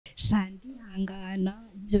sandi hangana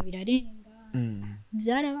ibyo birarenga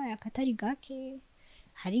byarabaye akatari gake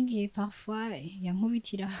hari igihe parfois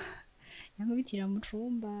yankubitira mu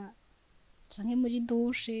cumba canke muri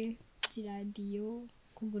douche radio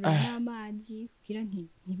kugura n'amazi kugira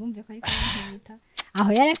ntibumve ko ari kwankubita aho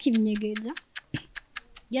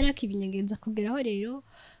yarakibinyegeza kugeraho rero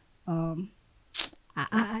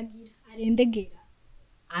arendegera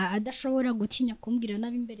adashobora gutinya kumbwira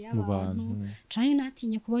nabi imbere y'abantu canke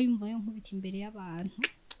natinye kuba yumva yankubita imbere y'abantu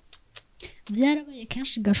byarabaye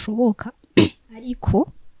kenshi gashoboka ariko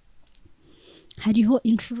hariho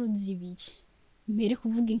inshuro zibiri mbere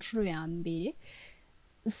kuvuga inshuro ya mbere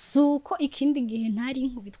suko ikindi gihe ntari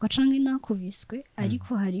nkubitwa canke nakubiswe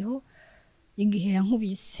ariko hariho igihe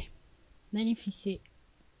yankubise nari mfise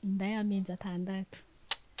inda y'amezi 6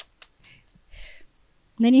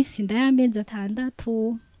 nari mfise inda y'amezi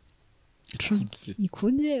 6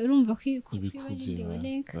 ikuze urumva ko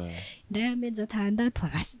ibiboneka inda y'amezi 6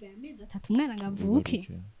 hasigaye amezi 3 umwana ngavuke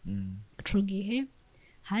ico gihe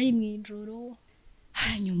hari mwijoro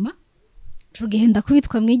hanyuma tugenda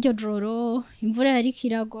kubitwa mw'iryo joro imvura yari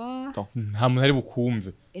kiragwa nta muntu ari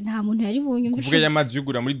bukumve kuvuga y'amazi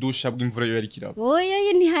yugura muri douche bw'imvura yo yari kiragwa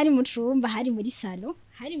oya ntihari mu cumba hari muri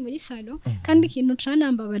salon kandi ikintu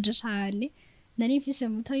canambabaje cyane nari mfise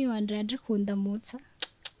muto yiwanje yaje kundamutsa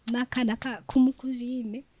nakana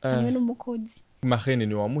kumukuzine hamwe n'umukozi Marene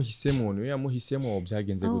ni wamuhisemo niwe yamuhisemo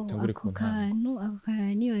byagenze gutangure ku ntano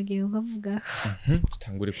akani bagiye kuvuga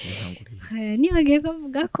tutangure ku ntangure ni bagiye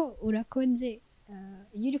kuvuga ko urakoze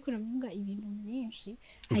iyo uri kuravuga ibintu byinshi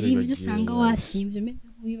hari ibyo usanga wasivye umeze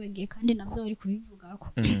wibagiye kandi navyo uri kubivugako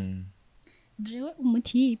jewe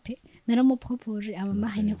umutipe naramupropoje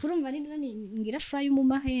abamahene kurumva ni ngira shwa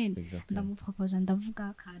y'umumahene ndamupropoza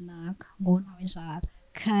ndavuga kanaka ngo ntawe nshaka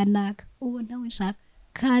kanaka uwo ntawe nshaka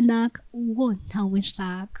kanaka uwo ntawe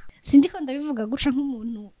nshaka sindiko ndabivuga guca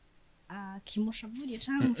nk'umuntu kimushavuriye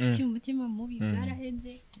cyangwa mufitiye umutima mubi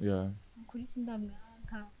byaraheze kuri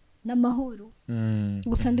sindamwaka n'amahoro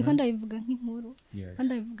gusa ndiko ndabivuga nk'inkuru kandi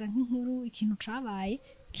ndabivuga nk'inkuru ikintu cabaye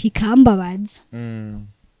kikambabaza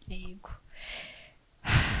yego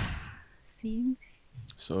sinzi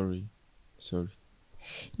sorry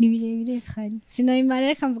ni birebire frani sinabimara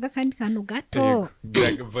reka mvuga kandi kantu gato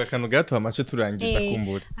vuga kantu gato amace turangiza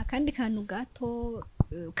kumbura akandi kantu gato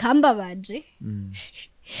kambabaje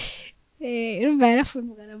urumva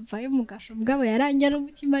yarafunzwe aravayo mu gasho mugabo yarangiye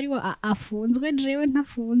n'umutima ariwo afunzwe jewe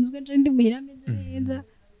ntafunzwe je ndi muhira ameze neza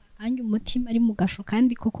ange umutima ari mu gasho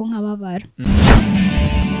kandi koko nkababara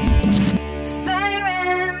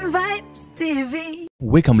TV.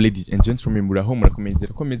 Welcome ladies and gentlemen, muraho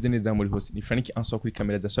murakomezera ko meze neza muri hose. Ni Frank answa kuri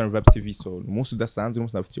kamera za Sunrise Vibe TV. So umunsi udasanzwe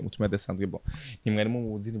umunsi nafitiye umutima udasanzwe bon. Ntimwarimo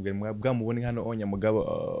muzi nibwo bwamubone hano onya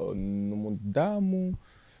mugabo n'umudamu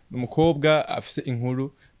n'umukobwa afise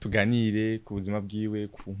inkuru tuganire ku buzima bwiwe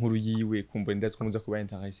ku nkuru yiwe kumva ndazi ko muza kuba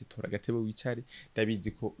Intahe tora gatebe wicare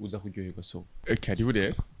ndabizi ko uza kuryoherwa so. Karibu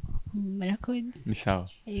rero. Murakoze. Ni sawa.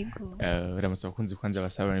 Yego. Ramasaba kunzi kwanje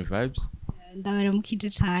abasaba vibes. Ndabaramukije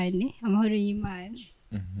cyane amahoro y'Imana.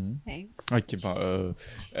 Okay,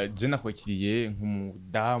 je nakwakiriye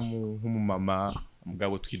nk'umudamu nk'umumama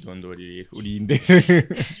umugabo twidondorere urinde.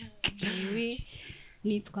 Jewe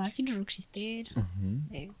nitwa Kijuru Christelle.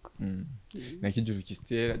 Yego. Na Kijuru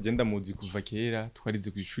Christelle je ndamuzi kuva kera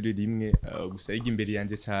twarize ku ishuri rimwe gusa yiga imbere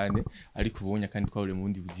yanje cyane ariko ubonye kandi twahore mu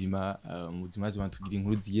bundi buzima mu buzima z'abantu tugira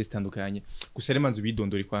inkuru zigiye zitandukanye gusa rero manzi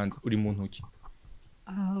bidondore kwanza uri mu ntoki.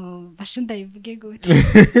 Basha ndabivuge gute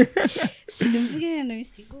sinumvuge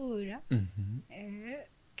nabisigura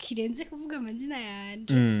kirenze kuvuga amazina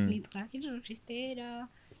yanje nitwa Kijuru Christelle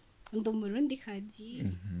ndi umurundikazi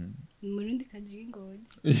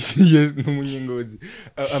w'ingozi. Yes, n'umunyengozi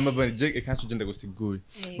amabari je kancu je ndagusigura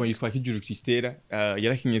bon yitwa Kijuru Christelle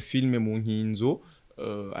yarakinye filme mu nkinzo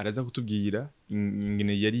araza kutubwira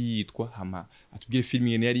ingene yari yitwa hama atubwire filme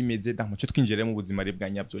ingene yari imeze ndamuce twinjira mu buzima bwa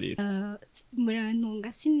nyabyo rero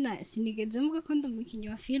murantunga sinigeze mvuga ko ndumukinyi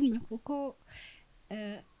wa filme kuko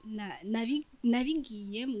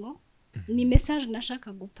nabigiyemwo ni message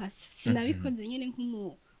nashaka gupasa sinabikoze nyene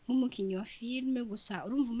nk'umukinyi wa filme gusa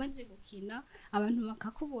urumva umaze gukina abantu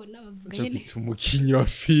bakakubona bavuga nyene umukinyi wa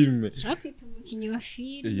filme shaka umukinyi wa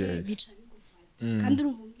filme bica kandi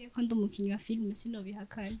urumva ko ndi umukinyi wa filme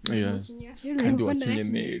sinobihakana umukinyi wa filme kandi wakinye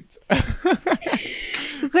neza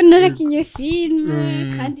kuko narakinye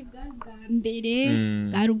filme kandi bwari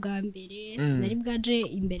ubwa mbere sinari bwaje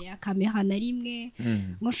imbere ya kamera na rimwe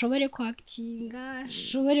ngo nshobore kwakitinga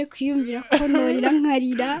nshobore kwiyumvira ko norira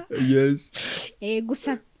nkarira yes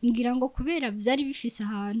gusa ngira ngo kubera byari bifise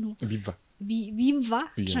ahantu biva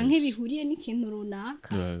canke bihuriye n'ikintu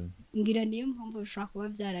runaka ngira niyo mpamvu bishobora kuba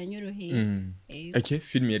byaranyoroheye okay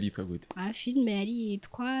film yari yitwa gute film yari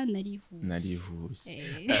yitwa narihuse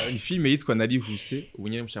ni film yitwa narihuse ubu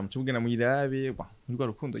nyene mushamu cyubwe na mwirabe muri rwa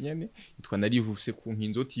rukundo nyene yitwa narihuse ku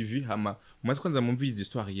Nkinzo TV hama mumaze kwanza mumviriza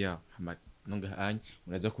histoire ya hama nonga hanye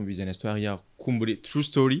muraza kumviriza na histoire ya kumbure true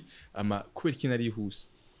story ama kubera iki narihuse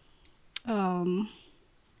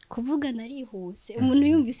kuvuga narihuse umuntu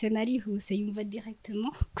yumvise narihuse yumva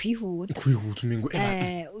directement kwihuta umengo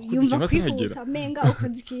yumva kwihuta menga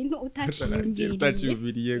ukoze ikintu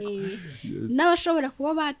utaciyumviriye n'abashobora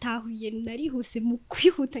kuba batahuye narihuse mu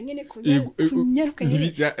kwihuta nyene kunyaruka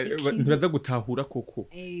ntibaza gutahura koko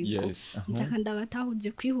yes ndakanda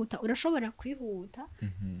batahuze kwihuta urashobora kwihuta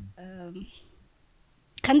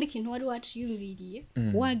kandi ikintu wari waciyumviriye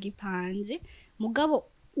wagipanze mugabo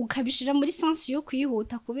ukabishira muri sense yo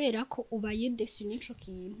kwihuta kubera ko ubaye desu n'ico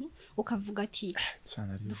kintu ukavuga ati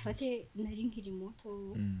dufate nari nkiri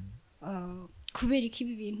muto kubera iki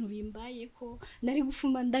ibi bintu bimbaye ko nari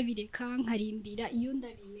gufuma ndabireka nkarindira iyo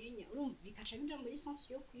ndabimenya urumva bikaca bija muri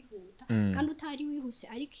sense yo kwihuta kandi utari wihuse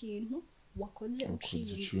ari kintu wakoze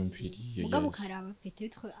uciyumviriye mugabo karaba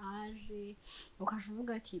peut-être âge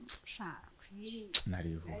ukavuga ati sha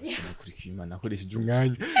narihuse kuri kwimana koresheje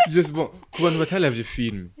umwanya just bon ku bantu bataravye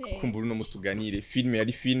film kumbura no mustuganire film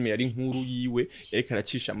yari nkuru yiwe yari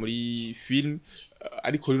karacisha muri film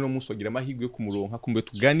ariko rino muso agira amahirwe yo kumuronka kumbe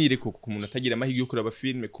tuganire ko ku muntu atagira amahirwe yo kuraba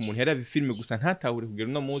film ku muntu yaravye film gusa ntatahure kugera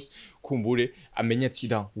no munsi kumbure amenya ati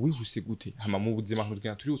da wihuse gute hama mu buzima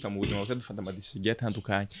nk'urugena turihuta mu buzima bose dufata amadecision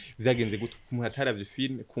atandukanye vyagenze gute ku muntu ataravye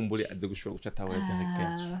film kumbure aze gushobora guca atahure cyane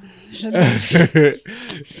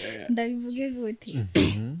ndabivuge gute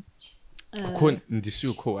kuko ndisi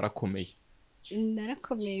uko warakomeye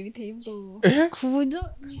narakomeye biteye ubwoba ku buryo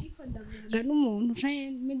ndiko ndavuga n'umuntu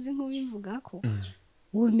meze nk'ubivuga ko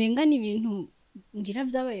umenga ni ibintu ngira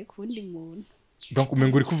byabaye ku wundi muntu donc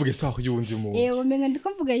umenga uri kuvuga isaha y'uwundi muntu umenga ndiko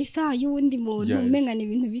mvuga isaha y'uwundi muntu umenga ni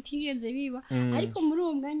ibintu bitigeze biba ariko muri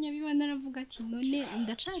uwo mwanya biba naravuga ati none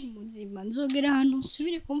ndacari muzima nzogera ahantu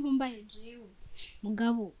nsubire kumva mbaye jewe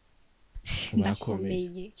mugabo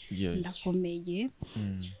ndakomeye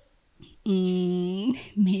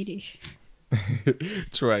mpereje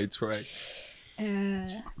try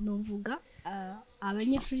novuga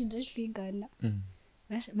abanyeshuri dore twigana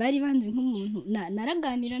bari banzi nk'umuntu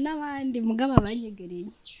naraganira n'abandi mugabo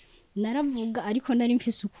abanyegereye naravuga ariko nari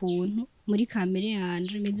mfise ukuntu muri kamere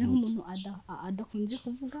yanje meze nk'umuntu adakunze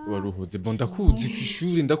kuvuga waruhuze bo ndakuzi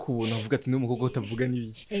kwishuri ndakubona avuga ati n'umukobwa utavuga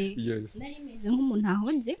n'ibiki yes nari meze nk'umuntu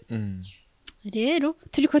ahoze rero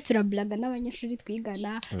turiko turablaga n'abanyeshuri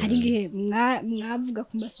twigana hari gihe mwavuga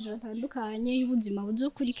ku masuje atandukanye y'ubuzima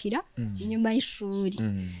buzokurikira inyuma y'ishuri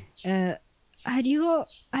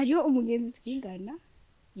hariho umugenzi twigana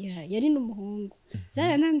yari n'umuhungu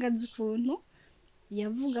byaranangaza ukuntu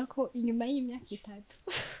yavuga ko inyuma y'imyaka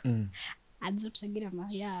 3 azocagira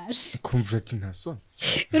mariage kumva ati ntasoni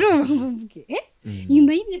urumva mvuge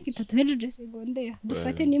inyuma y'imyaka 3 hejeje secondaire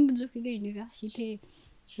dufate nimba uzo kwiga université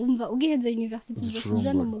umva ugiheze university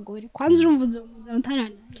uzokuzana umugore kwanza urumva uzomuzana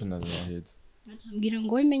utaraheza ngira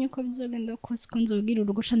ngo wemenye uko bizogenda kose ko nzogira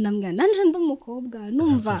urugo ca ndambwira nanje ndumukobwa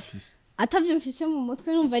numva atavyo mfise mu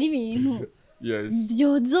mutwe numva ari ibintu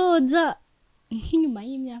byozoza nk'inyuma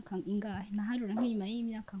y'imyaka ingahe naharura nk'inyuma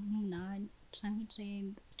y'imyaka 8 canke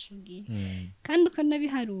 9 icugiye kandi uko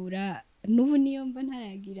nabiharura n'ubu niyo mba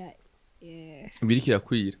ntaragira birikira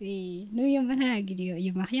kwira n'ubu mba ntaragira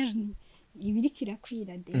iyo mariage ibirikira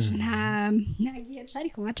kwira deje nta gihe cari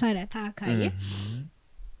kuba caratakaye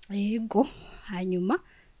yego hanyuma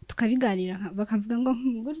tukabiganira bakavuga ngo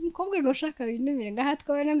umukobwa ngo ushaka binumire ngaha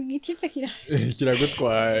twabona ngo ikipe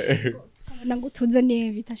kiragutwaye tukabona ngo tuzaniye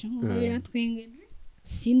invitation ngo biratwengeje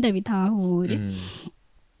sinda bitahure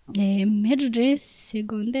mpejeje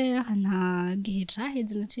secondaire nta gihe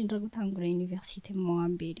caheze nacinjira gutangura université mu wa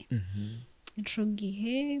mbere ico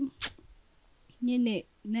gihe nyene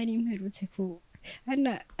nari mperutse ku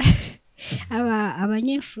hana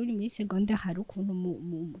abanyeshuri muri secondaire hari ukuntu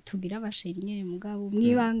tugira abasheri nyene mugabo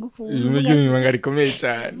mwibanga mwibanga rikomeye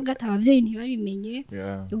cyane uvuga ati abavyeyi ntibabimenye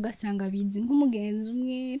ugasanga bizi nk'umugenzi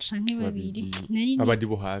umwe canke babiri nari abandi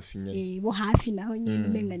bo hafi nyene bo hafi naho nyene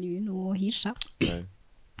umenga ni ibintu wohisha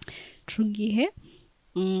ico gihe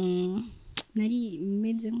nari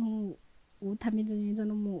meze nk'utameze neza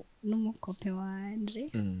n'umukope wanje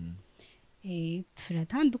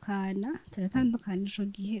turatandukana ico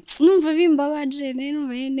gihe numva bimbabaje nayo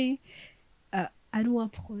numva yene ari uwa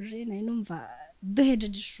projet nayo numva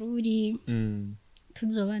duhejeje ishuri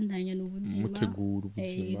tuzobandanya n'ubuzima mutegura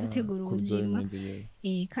ubuzima dutegura ubuzima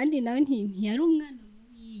kandi nawe ntiyari umwana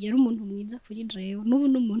mubi yari umuntu mwiza kuri jewe n'ubu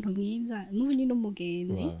n'umuntu mwiza n'ubu ni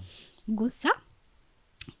n'umugenzi gusa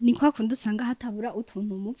ni kwa kundi usanga hatabura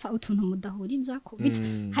utuntu mupfa utuntu mudahuriza ko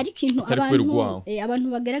hari ikintu abantu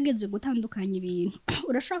bagerageze gutandukanya ibintu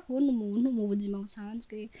urashaka kubona umuntu mu buzima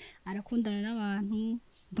busanzwe arakundana n'abantu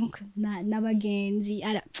donc n'abagenzi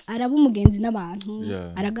araba umugenzi n'abantu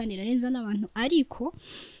araganira neza n'abantu ariko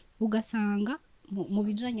ugasanga mu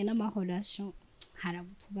bijanye n'amahorasyon haraba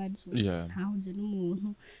utubazo ntahuze n'umuntu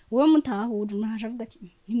uwo mutahuje umuntu avuga ati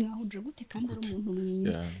ntimwahuje gute kandi ari umuntu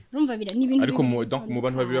mwiza urumva n'ibintu ariko mu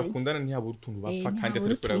bantu babiri bakundana ntihabura utuntu bapfa kandi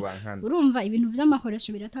atari kuri abankana urumva ibintu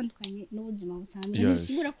vy'amahorasyon biratandukanye n'ubuzima busanzwe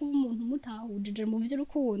bisigura ko umuntu mutahuje mu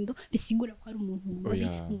vy'urukundo bisigura ko ari umuntu mubi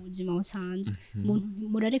mu buzima busanzwe umuntu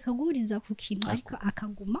murareka guhuriza ku kintu ariko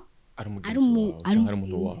akaguma ari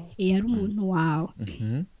umuntu wawe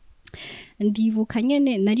ndibuka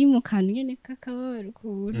nyene nari mu kantu nyene kakabara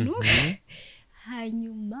ukuntu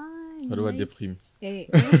hanyuma wari wa deprime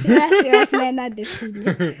wasi na deprime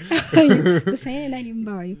gusa nyene nari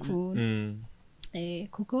mbabaye ukuntu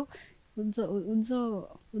kuko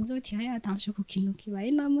uzotihaye attention ku kintu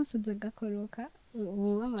kibaye namusoza gakoroka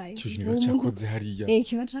ubabaye kiba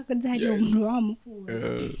cakoze hariya umuntu wamukura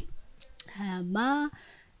hama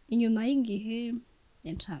inyuma y'igihe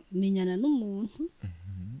menyana n'umuntu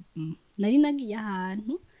nari nagiye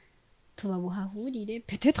ahantu tuba buhahurire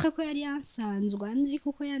peut-être ko yari yansanzwe anzi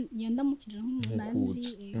kuko yandamukira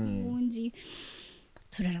nk'umunanzi ubundi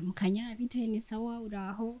turaramukanya bitewe n'isawa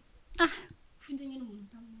uraho fundi nyine umuntu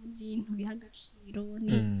utamuzi ntubiha agaciro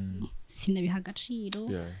sinabiha agaciro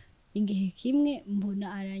igihe kimwe mbona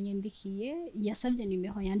aranyandikiye yasabye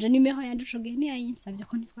nimero yanje ico gihe ntiyayinsabye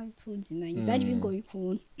ko ntitwari tuzinanye byari bigoye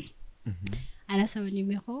ukuntu arasaba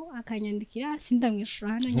nimero akanyandikira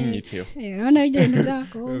sindamwishura hano nyine urabona ibyo bintu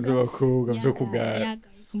by'abakobwa byo kugara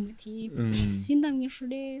yagaye ku mutipe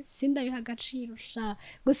sindamwishure sindabiha agaciro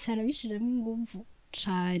gusa arabishiramo inguvu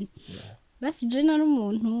cane basi je nari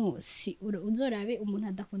umuntu uzorabe umuntu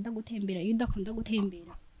adakunda gutembera iyo udakunda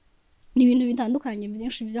gutembera ni ibintu bitandukanye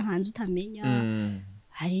byinshi byo hanze utamenya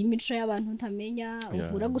hari imico y'abantu utamenya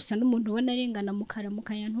uhura gusa n'umuntu ubona arengana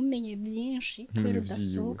mukaramukanya ntumenye byinshi kubera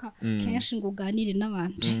udasohoka kenshi ngo uganire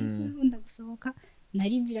n'abantu nkunda gusohoka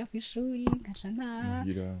narivira ku ishuri ngaca ntaha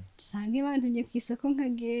usanga bantunye ku isoko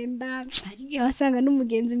nkagenda hari igihe wasanga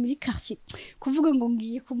n'umugenzi muri quartier kuvuga ngo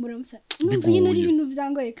ngiye kumuramusa numva nyine ari ibintu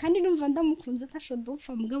byangoye kandi numva ndamukunze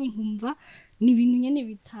atashodopfa mugabo nkumva ni ibintu nyene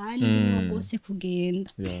bitari rwose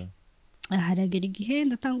kugenda haragera igihe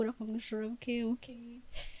ndatangura kumwishura buke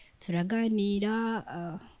turaganira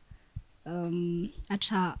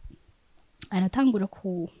aca aratangura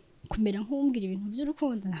kumera nk'umbwira ibintu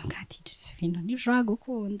by'urukundo nakatije ibintu nishaka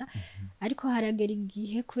gukunda ariko haragera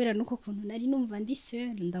igihe kubera nuko kuntu nari numva ndi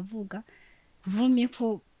seul ndavuga vumye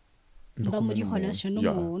ko mba muri relation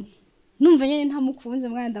n'umuntu numva nyene ntamukunze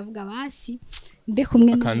mwana ndavuga basi mbe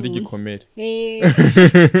kumwe kandi gikomere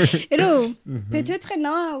peut-être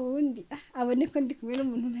na wundi abone ko ndi kumwe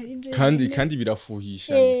n'umuntu ntari je kandi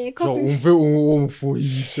birafuhisha so umve uwo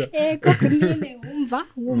mufuhisha koko nyene umva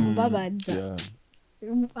uwo mubabaza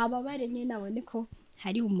ababare nyene abone ko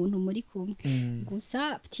hari umuntu muri kumwe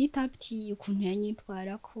gusa petit à petit ukuntu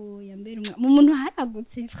yanyitwara ko yambera mu muntu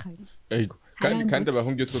haragutse frère ego kandi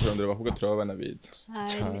abahungu twe turandura bavuga turabana beza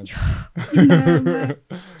cyane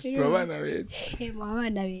turabana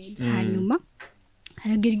beza hanyuma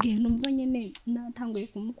haragira igihe numva nyene natanguye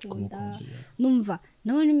kumukunda numva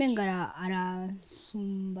nawe nimenga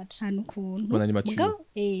arasumba cyane ukuntu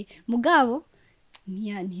mugabo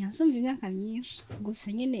ntiyasumva imyaka myinshi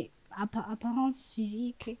gusa nyene apparence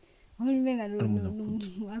physique aho nimenga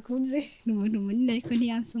akuze n'umuntu munini ariko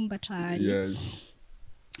ntiyansumba cyane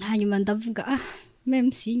hanyuma ndavuga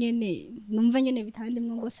même si nyene numva nyene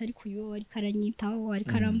bitandimwe ngose ariko uyo ariko aranyitaho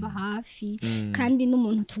ariko aramba hafi kandi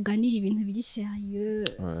n'umuntu tuganira ibintu biri sérieux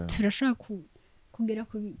turashaka kugera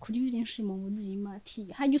kuri byinshi mu buzima ati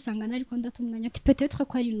hajye usanga nariko ndatumwanya ati peut-être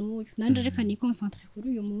ko ari n'uyu nanje reka ni concentre kuri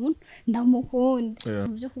uyu muntu ndamukunda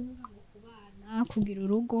byo kuvuga ngo kubana kugira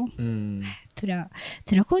urugo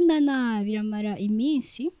turakundana biramara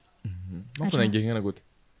iminsi mukora ngiye ngana gute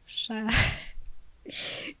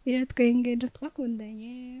biratwengeje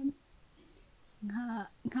twakundanye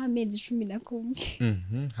nk'amezi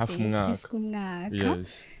 11 hafi umwaka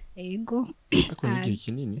ego akora igihe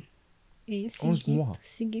kinini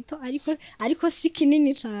si gito ariko si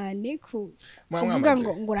kinini cyane kuvuga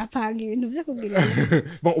ngo urapanga ibintu byo kugira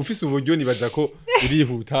bon ufise uburyo nibaza ko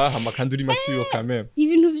urihuta hama kandi uri mature quand même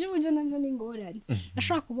ibintu byo ivy'uburyo navyo ni ingorane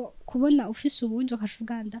ashobora kubona ufise uburyo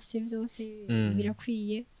ukashuga ndafise vyose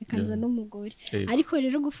birakwiye bikanza n'umugore ariko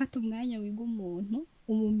rero gufata umwanya wiga umuntu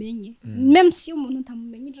umumenye même si umuntu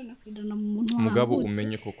utamumenye ijana kwijana mu muntu mugabo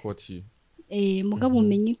umenye koko ati mugabo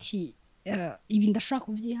umenye uti ibi ndashobora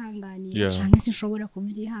kuvyihanganira canke sinshobora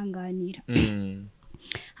kuvyihanganira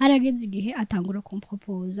harageze igihe atangura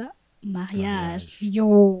kumproposa mariage yo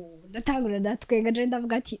ndatangura ndatwenga je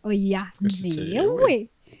ndavuga ati oya jewe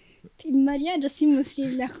mariage si musi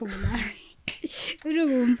y'imyaka 8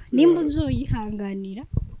 urumva nimba uzoyihanganira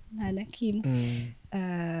nta na kimwe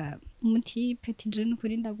umutipe tije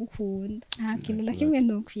n'ukuri ndagukunda nta kintu na kimwe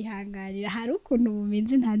no kwihanganira hari ukuntu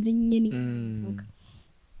bumeze ntazi nyene kuvuga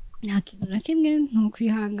nta kintu na kimwe no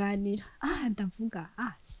kwihanganira ndavuga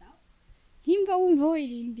sawa nimba wumva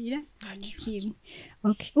wirindira kimwe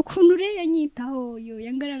okay ukuntu rero yanyitaho yo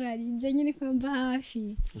yangaragarize nyine kwamba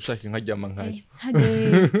hafi ushaka nkajyama nkayo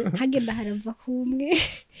hagenda harava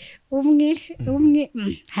umwe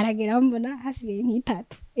haragera mbona hasigaye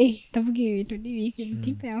nk'itatu ndavuga ibintu n'ibiki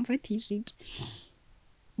tipe yamfatishije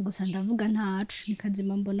gusa ndavuga ntacu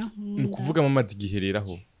nikazima mbona nkunda kuvuga mamazi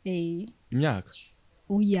gihereraho imyaka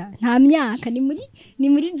Oya, nta myaka ni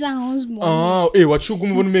muri za 11 mois. Wacuga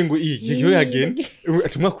umubona umengo iyo yagenda.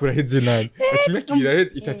 Ati mwakura heze nani. Ati myaka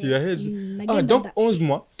iraheze itatu iraheze. Donc 11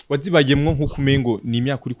 mois wazibayemwo nko kumengo ni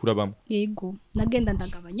imyaka uri kurabamo. Yego, nagenda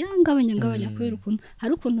ndagabanya kwera ukuntu.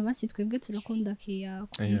 Hari ukuntu basi twebwe turakunda kiya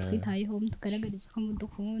twitayeho tugaragariza ko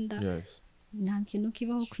mudukunda. Yes. Nta kintu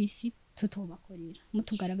kibaho kwisi tutobakorera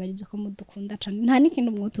mutugaragariza ko mudukunda cyane nta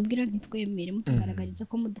n'ikintu mwotubwira ntitwemere mutugaragariza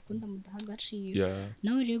ko mudukunda mudahagaraciro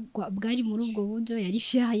nawe rero bwari muri ubwo buryo yari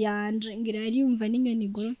fya yanje ngira yari yumva n'inyoni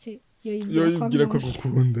igorotse yo yibwira ko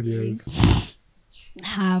gukunda yes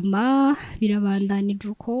hama birabandanije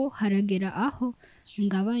uko haragera aho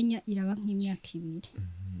ngabanya iraba nk'imyaka 2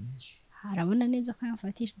 harabona neza ko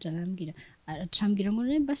yamfatishije arambwira ngo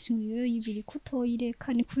basi yo yibiri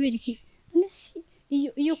kutoyireka ni kubera iki nesi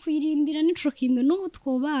iyo kwirindira nico kimwe no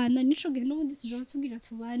twobana nico gihe n'ubundi tuzoba tugira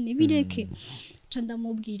tubane bireke ca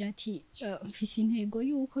ndamubwira ati mfise intego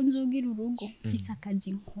yuko nzogira urugo mfise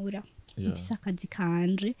akazi nkora mfise akazi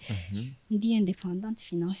kanje ndi independante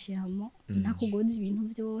financièrement ntakugoza ibintu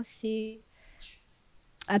byose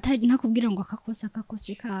atari ntakubwira ngo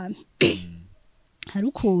akakose kame hari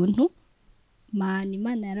ukuntu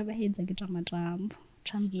Imana yarabahezagije amajambo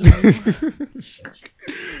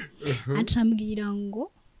acambwira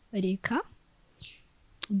ngo reka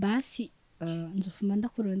basi nzofuma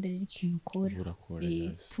ndakuronderera ikintu ukora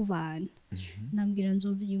tubana nambwira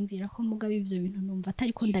nzovyumvira ko mugabo ivyo bintu numva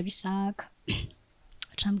atari ko ndabishaka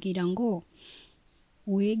acambwira ngo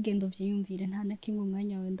wege ndovyumvire nta na kimwe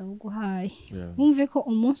umwanya wawe ndawuguhaye wumve ko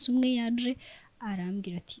umunsi umwe yaje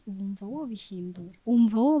arambwira ati umva wo bihindura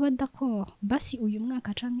umva wo badakora basi uyu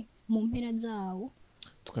mwaka canke mu mpera zawo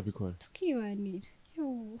tukabikora tukibanira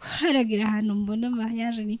haragira ahantu mbona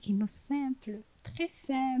mariage ni ikintu simple très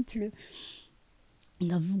simple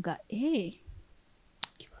ndavuga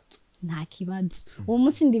nta kibazo uwo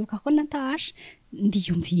munsi ndibuka ko natashe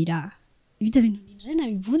ndiyumvira ibyo bintu nije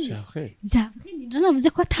nabivuze nije navuze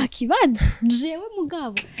ko atakibazo jewe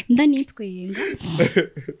mugabo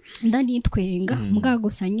ndanitwenga mugabo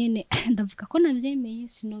gusa nyene ndavuga ko navyemeye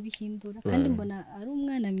sinobihindura kandi mbona ari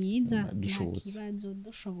umwana mwiza nta kibazo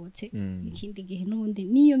dushobotse ikindi gihe n'ubundi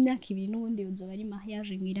niyo myaka 2 n'ubundi yozoba ari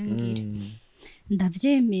mariage ngirangire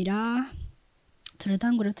ndavyemera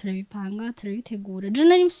turatangura turabipanga turabitegura je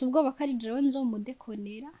nari mfise ubwoba ko ari jewe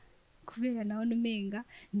nzomudekonera kubera naho numenga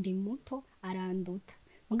ndi muto aranduta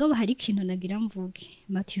mugabo hari ikintu nagira mvuge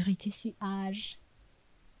maturité si âge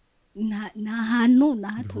na hantu na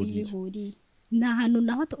hato y'ibihuri na hantu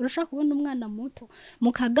na hato urashaka kubona umwana muto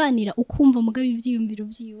mukaganira ukumva mugabo ivyiyumviro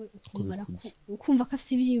vyiwe ukumva ko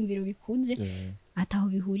afise ivyiyumviro bikuze ataho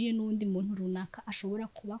bihuriye n'undi muntu runaka ashobora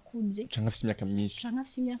kuba kuze canke afise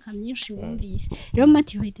imyaka myinshi wumvise rero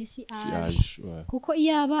maturité si âge kuko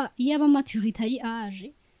iyaba maturité ari âge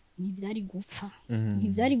ntivyari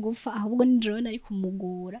gupfa ahubwo nijoro nari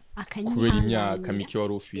kumugora kubera imyaka mike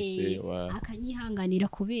wari ufise akanyihanganira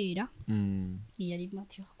kubera yari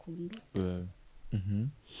mature akunda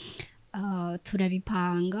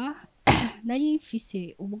turabipanga nari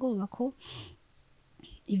mfise ubwoba ko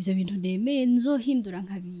ivyo bintu nemeye nzohindura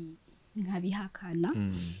nkabihakana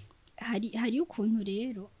hari ukuntu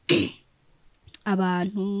rero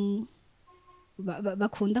abantu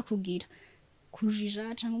bakunda kugira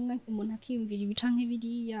kujija canke umuntu akiyumvira ibi canke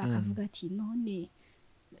biriya akavuga ati none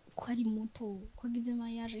ko ari muto ko agize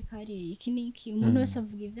mariage kare iki niki umuntu wese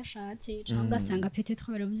avuga ibyo ashatse cyangwa ugasanga peut-être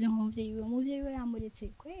baravuze nk'umuvyeyi we yamuretse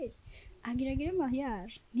kweri agiragire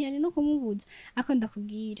mariage ntiyari no kumubuza ako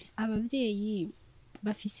ndakubwire abavyeyi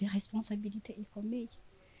bafise responsabilité ikomeye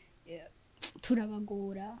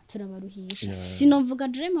turabagora turabaruhisha sinovuga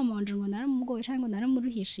je mama wanje ngo naramugoye cyangwa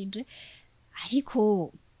naramuruhishije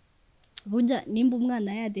ariko burya nimba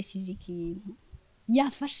umwana yadesize ikintu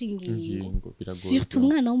yafashe ingingo surtout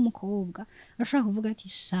umwana w'umukobwa ashaka kuvuga ati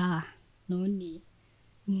sha none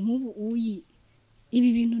nk'ubu uyi ibi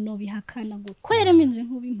bintu no bihakana ngo ko yaramenze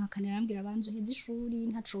nk'ubimpakana yarambwira abanze uheze ishuri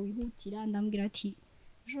ntaco wihutira ndambwira ati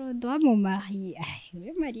je dois me marier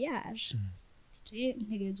we mariage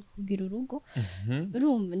ntegereza kugira urugo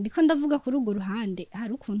urumva ndiko ndavuga kuri urwo ruhande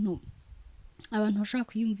hari ukuntu abantu bashobora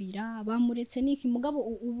kwiyumvira bamuretse niki mugabo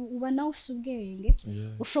uba nawe ufite ubwenge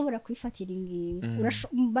ushobora kwifatira ingingo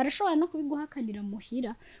barashobora no kubiguhakanira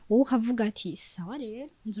muhira wowe ukavuga ati sawa rero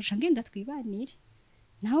nzusha ngenda twibanire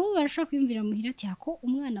nawe barashobora kwiyumvira muhira ati hako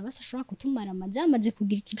umwana basa ashobora kutumara amaze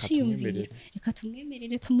kugira ikiciyumvira reka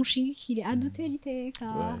tumwemerere tumushigikire adutera iteka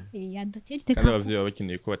adutera iteka kandi abavyeyi baba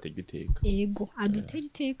bakeneye ko batega iteka ego adutera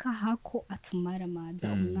iteka hako atumara amazi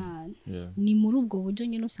umwana ni muri ubwo buryo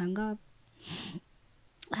nyine usanga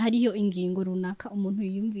hariyo ingingo runaka umuntu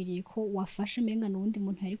yiyumviriye ko wafashe menga n'undi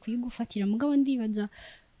muntu yari kuyigufatira mugabo ndibaza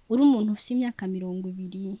uri umuntu ufite imyaka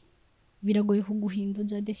 20 biragoye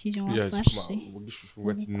kuguhinduza decision wafashe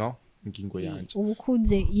ubugishushuka ati no ingingo yanje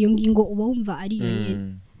ubukuze iyo ngingo uba wumva ari yeye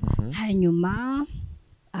hanyuma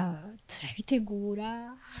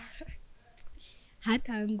turabitegura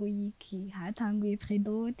hatanguye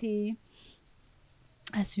predote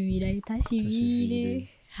asubira etat civile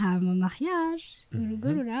hama mariage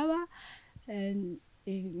urugo ruraba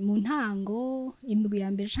mu ntango indwi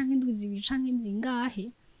ya mbere canke indwi zibiri canke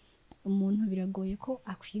zingahe umuntu biragoye ko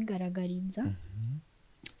akwigaragariza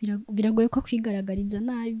biragoye ko akwigaragariza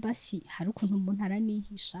nabi basi hari ukuntu umuntu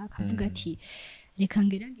aranihisha akavuga ati reka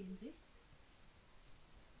ngerageze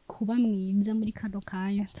kuba mwiza muri kano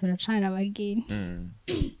kanya turacara abageni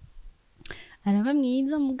araba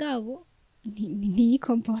mwiza mugabo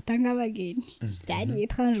ntiyikomporta nk'abageni byari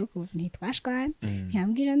étrange ukuntu ntitwashwana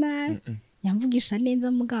ntiyambwira nabi yamvugisha neza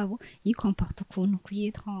mugabo yikomporta ukuntu kuri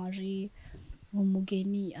étrange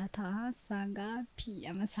umugeni atahasanga pi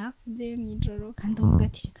amasaha akuze mw'ijoro kandi avuga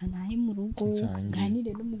ati reka ntahe mu rugo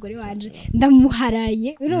nganire n'umugore wanje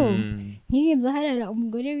ndamuharaye ntigeze aharara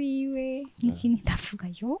umugore wiwe n'ikindi ndavuga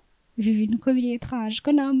yo ibi bintu ko biri étrange ko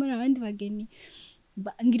nawe muri abandi bageni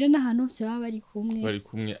ngira n'ahantu hose baba bari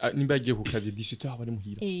kumwe nimba yagiye ku kazi 18h bari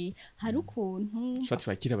muhira hari ukuntu shati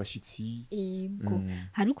bakira abashitsi ego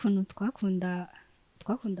hari ukuntu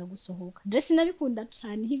twakunda gusohoka je sinabikunda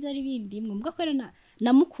cyane nk'ivyo ari bindimwe mbwa ko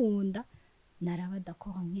namukunda narabada ko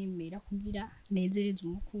nkemera kugira nezereze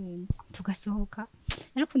umukunzi tugasohoka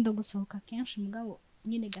narakunda gusohoka kenshi mugabo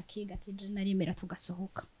nyine gake je narimera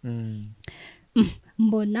tugasohoka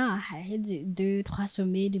mbona haraheze 2-3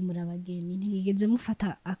 someri muri abageni ntimwigeze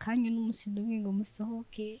mufata akanya n'umusindo umwe ngo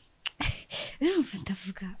musohoke urumva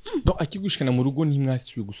ndavuga no akigushikana mu rugo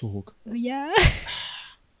ntimwasubiye gusohoka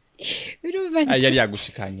urumva yari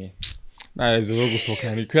yagushikanye nazo zo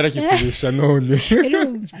gusohoka ni kwera kikurisha none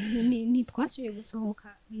urumva ntitwasubiye gusohoka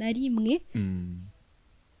na rimwe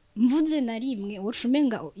mvuze na rimwe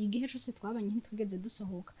ucumenga igihe cyose twabanye ntitugeze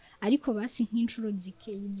dusohoka ariko basi nk'inshuro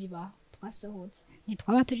zikeyi zibaho twasohotse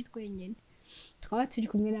ntitwaba turi twenyene twaba turi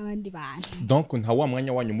kumwe n'abandi bantu donc nta wa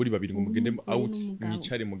mwanya wanyu muri babiri ngo mugende out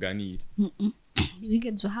mwicare muganire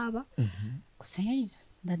bigeze haba gusa yari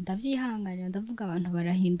ndavyihanganira ndavuga abantu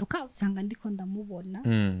barahinduka usanga ndiko ndamubona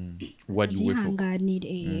wari we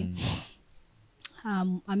hanganire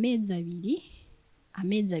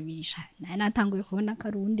amezi abiri natanguye kubona ko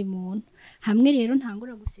ari uwundi muntu hamwe rero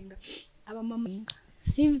ntangura gusenga abamama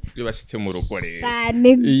iyo bashitse mu rugo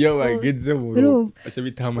rero iyo bageze mu rugo acha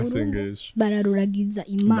bitaha amasengesho bararuragiza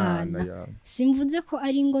imana simvuze ko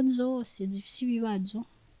ari ngo zose zifise ibibazo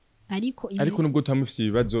ariko nubwo tamufise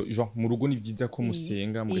ibibazo genre mu rugo ni byiza ko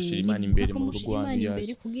musenga mugashira imana imbere mu rugo wanyu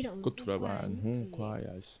ko turabantu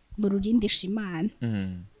kwayasha bururindisha imana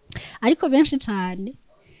ariko benshi cyane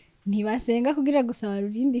ntibasenga kugira gusaba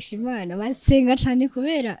rurindisha imana basenga cyane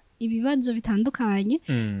kubera ibibazo bitandukanye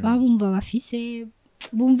babumva bafise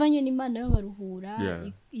bumvanye n'Imana yo baruhura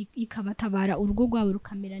ikabatabara urugo rwabo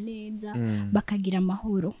rukamera neza bakagira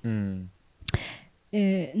amahoro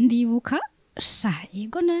ndibuka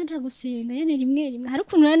yego naraje gusenga yene rimwe hari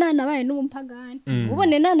ukuntu nanabaye n'umupagani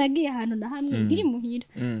ubone nanagiye ahantu na hamwe nkiri muhira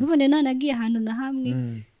ubone nanagiye ahantu na hamwe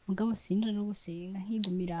mugabo sinja no gusenga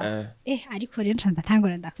nkigumira ariko rero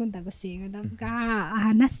ndatangura ndakunda gusenga ndavuga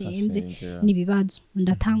aha nasenze nibibazo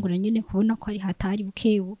ndatangura nyene kubona ko ari hatari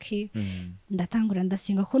buke ndatangura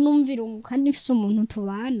ndasenga ko numvira kandi mfise umuntu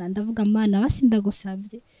tubana ndavuga mana basinda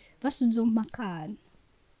gusabye basuzumpa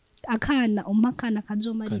akana umakana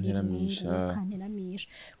kazomarira kanteramisha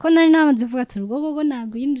ko nari nabanze vuga ati urugogo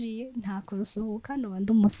nagwinjiye nta kurusohoka no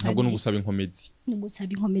bandi umusazi ntabwo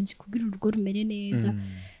nugusaba inkomezi kugira urugo rumere neza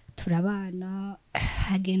turabana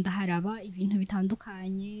hagenda haraba ibintu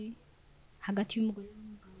bitandukanye hagati y'umugore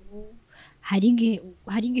n'umugabo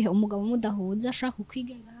hari igihe umugabo mudahuza ashaka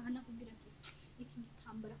kukwigenza hana kugira ati iki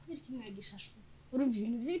gitambara kubera kimwagishashu urumva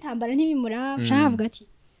ibintu by'ibitambara ntibimura shahabwa ati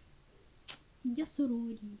ijya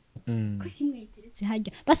sururi ko kimwe yiteretse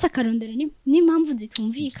hajya basakarondera n'impamvu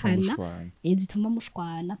zitumvikana zituma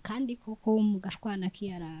mushwana kandi koko mugashwana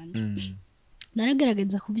kiyarana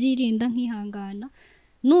naragerageza kubyirinda nkihangana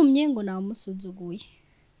numye ngo namusuzuguye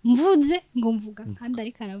mvuze ngo mvuga kandi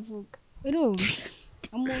ariko aravuga urumva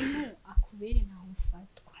umuntu akubere ntaho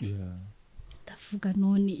ufatwa ndavuga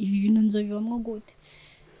none ibi bintu nzobibamwo gute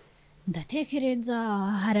ndatekereza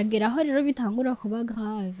harageraho rero bitangura kuba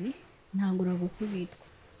grave ntangura gukubitwa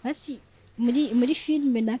basi muri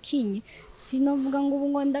filme nakinye sinovuga ngo ubu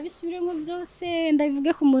ngo ndabisubiremo byose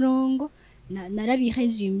ndabivuge ku murongo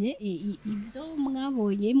narabihezumye ibyo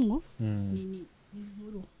mwabonyemwo ni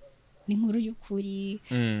inkuru y'ukuri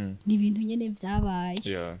ni ibintu nyene vyabaye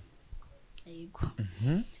yego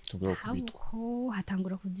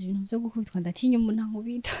hatangura kuza ibintu byo gukubitwa ndatinya umuntu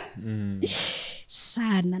ankubita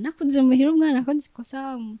sana nakuze muhira umwana ko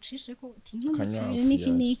nzikosa umucishe ko tinuzisubire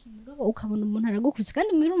niki mugabo ukabona umuntu aragukubise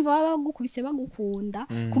kandi muhira umva baba bagukubise bagukunda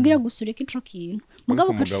kugira gusureka ico kintu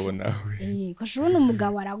mugabo nawe kashobona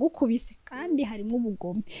umugabo aragukubise kandi harimo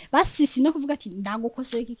ubugome basisi no kuvuga ati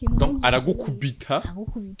ndagukosoye iki kintu donc aragukubita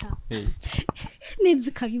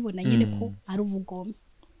neza kabibona nyene ko ari ubugome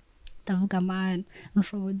ndavuga man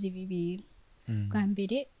nushobozi bibiri bwa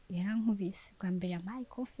mbere yarankubise bwa mbere yamaye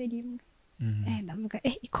kofe rimwe ndavuga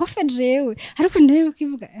ikofe jewe ariko ndebe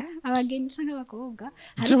kivuga abageni canke abakobwa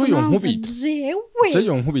ariko jewe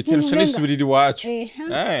nkubita ruca nisubirira iwacu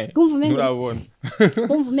nurabona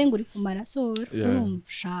kumva umengo uri kumara soro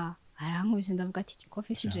urumva arankubise ndavuga ati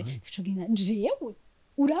ikofe sije ficogenda jewe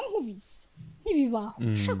urankubise ntibibaho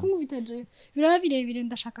ushaka kunkubita jewe biraba birebire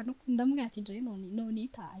ndashaka no ndamubwira ati jewe none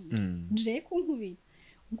itaye jewe kunkubita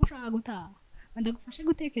ngo ushaka gutaha ndagufashe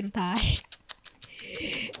gutekera utahe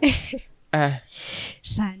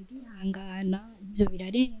sandi hangana ibyo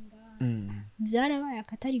birarenga byarabaye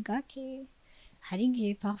akatari gake hari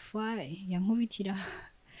igihe parfois yankubitira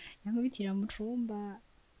mu cumba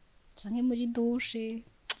canke muri douche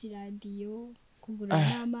radio kugura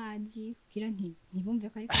n'amazi kugira ntibumve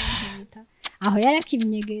ko ariko yankubita aho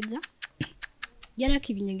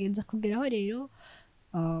yarakibinyegeza kugeraho rero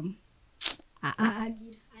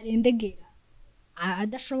arendegera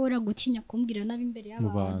adashobora gutinya kumbwira nabi imbere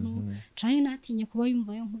y'abantu canke natinye kuba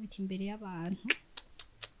yumva yo nkubita imbere y'abantu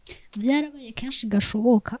byarabaye kenshi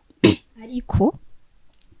gashoboka ariko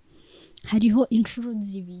hariho inshuro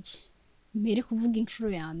zibiri mbere kuvuga inshuro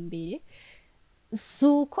ya mbere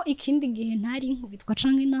suko ikindi gihe ntari nkubitwa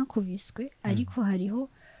canke nakubiswe ariko hariho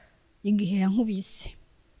igihe yankubise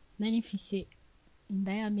nari mfise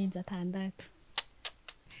inda y'amezi 6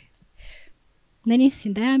 nari mfise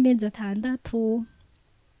inda y'amezi 6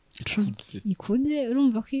 ikuze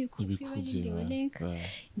urumva ko ibiboneka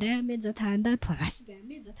inda y'amezi 6 hasigaye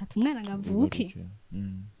amezi 3 umwana ngavuke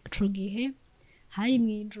ico gihe hari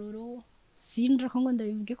mwijoro sinja ko ngo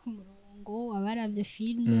ndabivuge ku murongo abaravye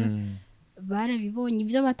filme barabibonye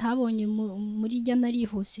ibyo batabonye muri jya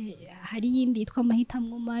narihuse hari yindi yitwa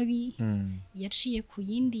amahitamwo mabi yaciye ku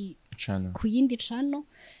yindi cano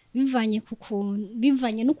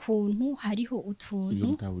bivanye n'ukuntu hariho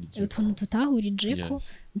utuntu tutahurije ko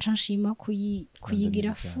nshashima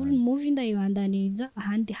kuyigira full movie ndayibandaniriza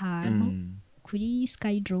ahandi hantu kuri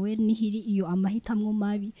Sky Joel nihiri iyo amahitamwo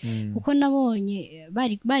mabi kuko nabonye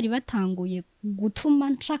bari batanguye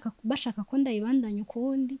gutuma bashaka ko ndayibandanya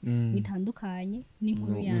ukundi bitandukanye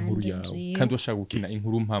n'inkuru yanje kandi washaka gukina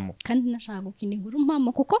inkuru mpamo kandi nashaka gukina inkuru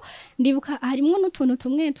mpamo kuko ndibuka harimo n'utuntu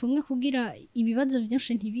tumwe kugira ibibazo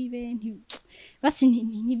byinshi ntibibe basi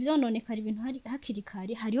ntibyononekara ibintu hakiri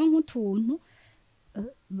kare hariho nk'utuntu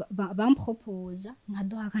bampropoza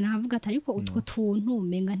nkadohakana havuga ati ariko utwo tuntu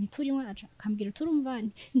umenga ntiturimwe akambwira turumva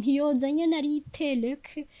ntiyozanye nari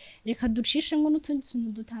teleke reka ducishe ngo n'utundi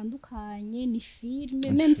tuntu dutandukanye ni filme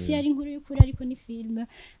même si ari inkuru y'ukuri ariko ni filme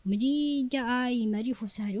muri rya nari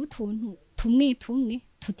hose hari utuntu tumwe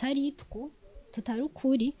tutari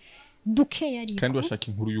ukuri duke yari kandi washaka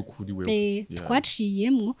inkuru y'ukuri wewe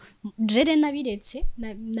twaciyemwo jere nabiretse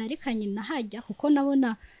narekanye nahajya kuko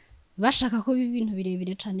nabona bashaka ko ibintu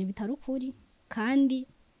birebire cyane bitari ukuri kandi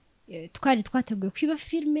twari twateguye kwiba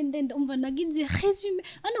filme ndende umva nagize resume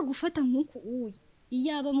ana gufata nkuko uyi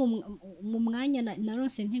iyaba mu mwanya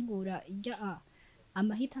naronse ntegura ijya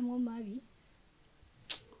amahitamwo mabi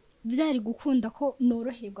byari gukunda ko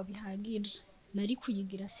noroherwa bihagije nari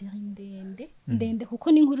kuyigira série ndende kuko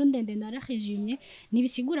n'inkuru ndende narahejimye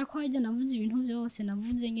nibisigura ko hajya navuze ibintu byose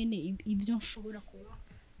navuze nyene ibyo nshobora kuba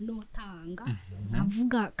notanga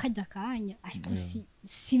nkavuga kajya kanya ariko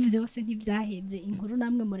si byose ntibyaheze inkuru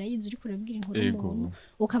namwe murayizi uri kurabwira inkuru umuntu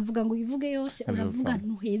ukavuga ngo uyivuge yose uravuga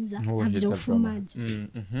ntuheza ntabyo fumaje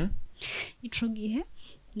ico gihe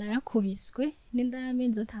narakubiswe n'inda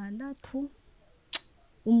y'amezi 6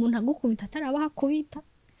 umuntu agukubita atarabaha kubita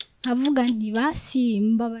nkavuga nti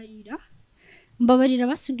mbabarira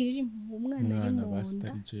basugirira umwana ari mu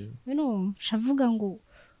nda bino shavuga ngo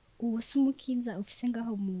ubusa umukiza ufise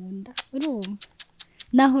ngaho mu nda urumva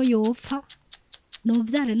naho yopfa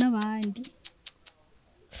novyara n'abandi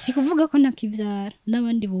si kuvuga ko nakivyara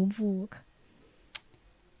n'abandi bovuka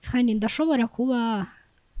kandi ndashobora kuba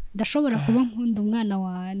nkunda umwana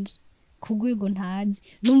wanje kugwego ntazi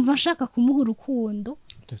numva nshaka kumuha urukundo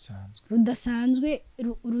rudasanzwe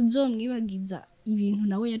ruzomwibagiza ibintu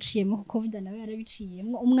nawe yaciyemo kuko vuga nawe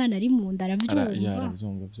yarabiciyemo umwana ari mu nda aravyumva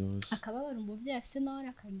akababara umuvyeyi afise nawe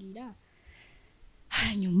akagira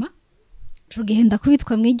hanyuma tugenda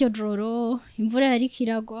kubitwa mw'iryo joro imvura yari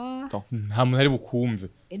kiragwa nta muntu ari bukumve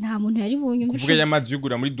nta muntu yari bunyumve kuvuga y'amazi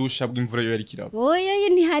yugura muri dusha bw'imvura yo yari kiragwa oya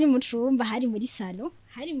ntihari mu cumba hari muri salo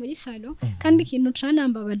kandi ikintu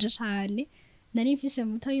canambabaje cane nari mfise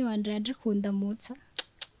mutoyi wanje yaje kundamutsa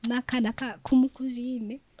n'akana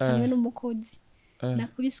k'umukuzine hamwe n'umukozi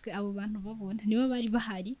nakubiswe abo bantu babona nibo bari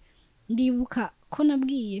bahari ndibuka ko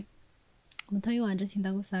nabwiye mutoyi wanje ati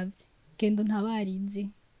ndagusavye genda ntabarize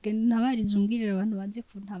umbwirira abantu baze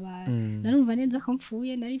kuntabara narumva neza ko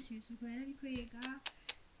mpfuye nari mfise ibisuko yari kwega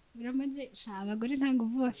biramaze abagore nta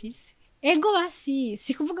nguvu bafise ego basi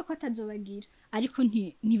si kuvuga ko atazobagira ariko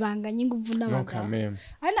ntibanganye inguvu n'abagabo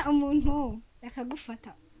ana umuntu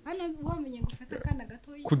akagufata ana wamenye gufata kana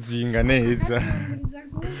gatoyi kuzinga neza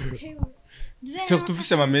surtout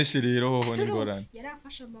ufise amameshe rero hoho n'ingorane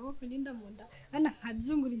yarafashe amaboko n'inda mu nda ana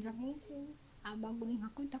nkazunguriza nk'uko amaguru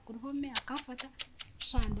nkakubita ku ruhome akafata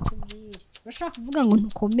shanda kubwira bashaka kuvuga ngo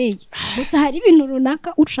ntukomeye gusa hari ibintu runaka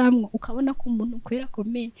ucamwo ukabona ko umuntu kwera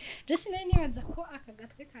komeye je sinari nibaza ko aka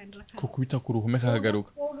gatwe kanje kubita ku ruhome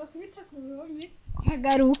kagaruka kubita ku ruhome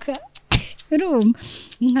nkagaruka urumva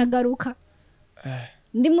nkagaruka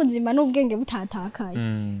ndi muzima n'ubwenge butatakaye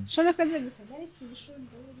shora kaze gusa nari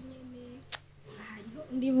sibishondori nyene hariho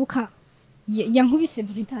ndibuka yankubise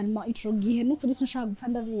brutalement ico gihe no kuri sinshaka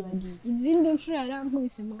gupanda vyibagiye izindi nshuro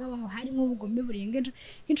yarankubise mugabo harimo ubugombe burengeje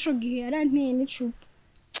ico gihe yaranteye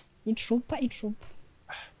n'icupa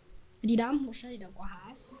rirampusha riragwa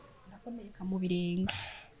hasi ndakomereka mu birenge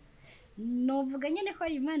novuga nyene ko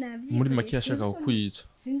ari Imana yavyiye muri make yashaka kukwica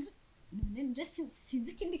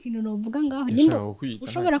sinzi ikindi kintu novuga ngaho nimba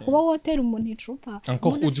ushobora kuba wotera umuntu icupa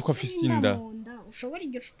encore uzi ko afise inda ushobora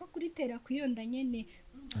iryo cupa kuritera kuyonda nyene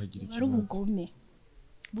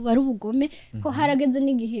buba ari ubugome ko harageze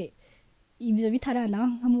n'igihe ibyo bitarana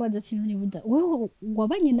nkamubaza ati ntibuda wowe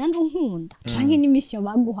wabanye nanje unkunda canke n'imisiyo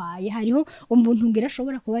baguhaye hariho umuntu ngira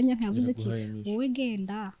ashobora kubanya nkavuze ati wowe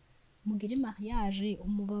genda mugire mariage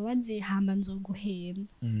umubabaze hamba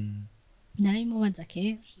nzoguhemba narayimubaza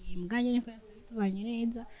kenshi mbwanye niko tubanye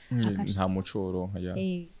neza nta mucoro nkaya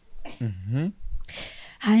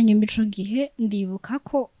hanyuma ico gihe ndibuka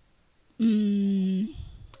ko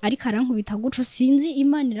ariko arankubita guco sinzi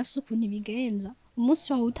Imana irafise ukuntu ibigenza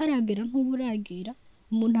umunsi wawe utaragera ntuburagira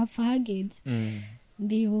umuntu apfa hageze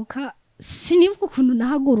ndibuka sinibuka ukuntu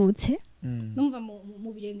nahagurutse numva mu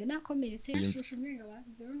birenge nakomeretse yashushe umenga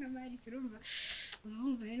basizeho nk'amari kirumva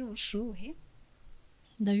rero ushuhe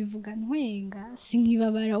ndabivuga ntwenga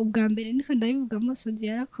sinkibabara ubwa mbere niko ndabivuga amasozi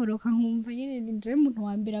yarakoroka nkumva nyene ni je muntu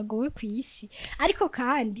wa mbere agowe ku isi ariko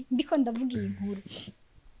kandi ndiko ndavuga iyi nkuru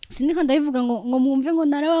siniko ndabivuga ngo mwumve ngo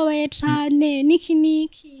narababaye cane niki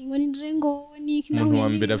ngo nije ngo niki nawe umuntu wa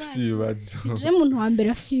mbere afise ibibazo sije muntu wa mbere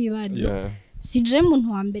afise ibibazo sije muntu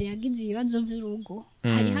wa mbere yagize ibibazo by'urugo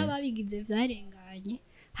hariho ababigize vyarenganye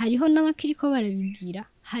hariho n'abakiriko barabigira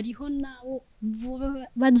hariho nawo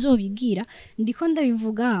bazobigira ndiko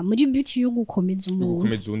ndabivuga muri beauty yo gukomeza umuntu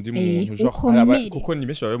gukomeza undi muntu kuko ni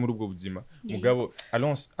benshi babaye muri ubwo buzima mugabo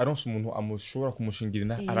alonse umuntu amushobora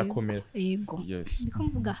kumushingira arakomera yego ndiko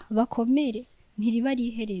mvuga bakomere ntiriba ari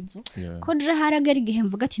iherezo ko je haragera igihe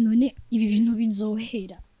mvuga ati none ibi bintu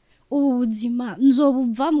bizohera ubu buzima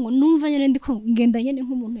nzobuvamwo numva nyene ndiko ngenda nyene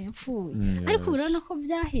nk'umuntu yapfuye ariko urabona ko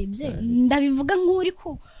byaheze ndabivuga nk'uri ko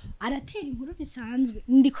aratera inkuru bisanzwe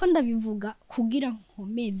ndiko ndabivuga kugira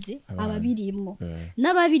nkomeze ababirimwo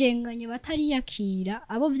n'ababirenganye batari yakira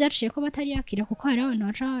abo vyaciye ko batari yakira kuko hari abantu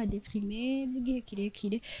baca badeprime by'igihe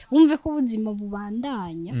kirekire wumve ko ubuzima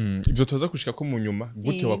bubandanya ivyo toza gushika ko mu nyuma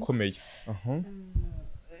gute wakomeye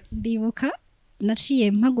ndibuka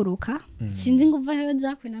naciye mpaguruka sinzi ngo uva hewe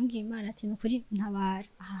zakwe nambwiye Imana ati nukuri ntabara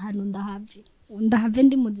aha hantu ndahave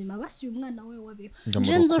ndi muzima basi uyu mwana we wabeho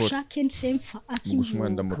je nzoshake nsempfa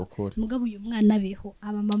akivuka mugabo uyu mwana beho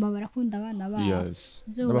aba mama barakunda abana babo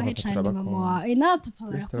nzobahe cyane mama wawe na papa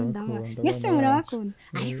barakunda abana ngese murabakunda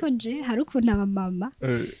ariko je hari ukuntu aba mama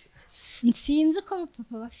sinzi ko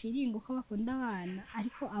papa bafiringa uko bakunda abana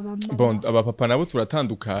ariko aba mama aba papa nabo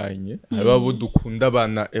turatandukanye ababo dukunda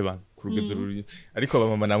abana kurugeza ruri ariko aba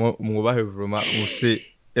mama namo mwubahe vraiment muse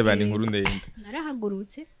ni inkuru ndende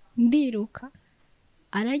narahagurutse ndiruka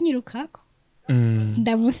aranyirukako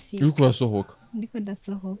ndamusiga uriko urasohoka ndiko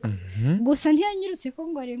ndasohoka gusa ntiyanyirutse ko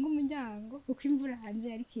ngo arenga umuryango kuko imvura hanze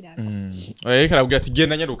yari kiraka reka arabwira ati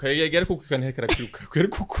genda nyaruka yari ko kwikana heka rakiruka kweri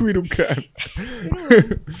ko kwirukana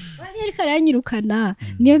bari yari karanyirukana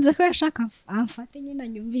niyo nza ko yashaka amfate nyine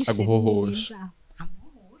anyumvishe aguhohosha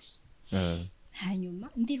hanyuma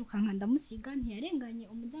ndiruka nka ndamusiga ntiyarenganye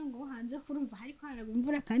umuryango wo hanze kurumva hariko haragwa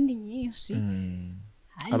imvura kandi nyinshi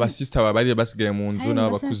aba sister bari basigaye mu nzu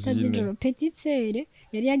n'abakuzine petite sœur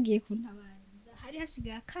yari yagiye kuntabariza hari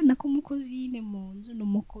hasigaye akana k'umukuzine mu nzu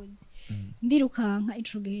n'umukozi ndirukanka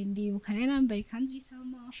ico gihe ndibuka nari nambaye ikanzu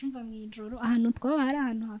y'isamashi mva mu ijoro ahantu twaba hari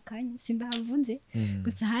ahantu hakanye sindahavuze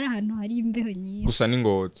gusa hari ahantu hari imbeho nyinshi gusa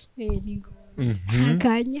n'ingozi n'ingozi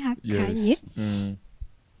hakanye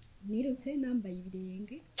nirutse nambaye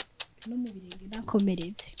ibirenge no mu birenge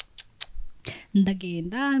nakomeretse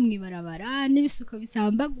ndagenda mwibarabara n'ibisuko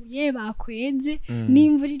bisambaguye bakweze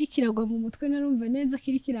n'imvura iri kiragwa mu mutwe narumva neza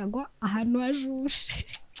kiri kiragwa ahantu hajushe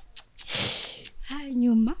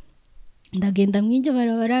hanyuma ndagenda mw'iryo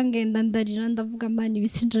barabara ngenda ndarira ndavuga mani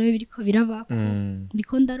ibisinjawe biriko birabako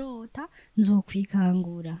ndiko ndarota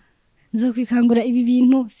nzokwikangura ibi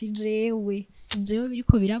bintu si jewe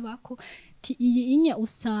biriko birabako iyi inya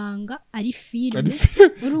usanga ari filme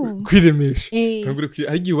kwiremesha kangure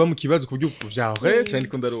ari giye uba mu kibazo ku byuko byawe cyane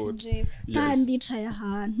ko ndarota kandi caye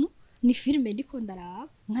ahantu ni filme ndiko ndaraba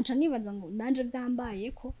nkaca nibaza ngo nanje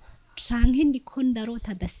byambaye ko canke ndiko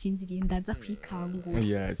ndarota dasinziriye ndaza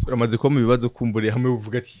kwikangura uramaze ko mu bibazo kumbure hamwe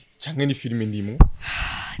uvuga ati canke ni filme ndimo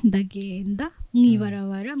ndagenda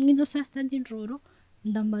mwibarabara mwizo saa sita z'ijoro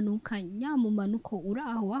ndamanuka nyamumanuko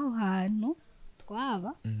uraho hantu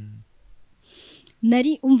twaba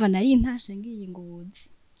nari ntashe ngiye Ngozi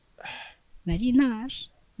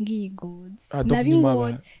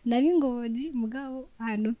nabi Ngozi mugabo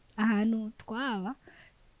ahantu twaba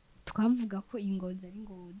twavuga ko Ingozi ari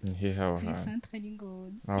Ngozi kuri centre ari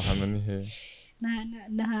Ngozi ahantu ni he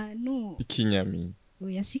na hantu ikinyami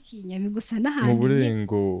oya sikinyami gusa nahantu mu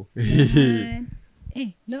burengo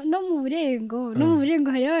no mu burengo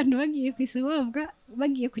hari abantu bagiye ku isoko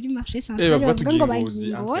bagiye kuri marché central bavuga ngo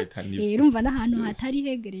bagiye urumva n'ahantu hatari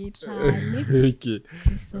hegereye cyane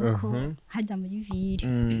isoko hajya muri ville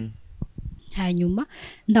hanyuma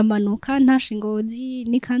ndamanuka ntashe Ngozi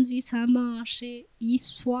n'ikanzu y'isamashi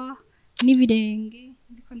y'iswa n'ibirenge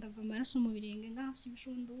ndiko ndava amaraso mu birenge ngafite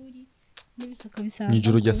ibishunduri n'ibisuko bisanga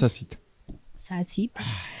nijoro rya saa sita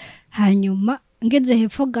hanyuma ngeze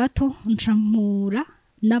hepfo gato ncamura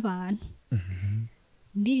n'abantu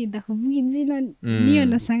ndirinda kuvuga izina niyo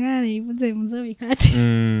nasanga narivuze muzobikate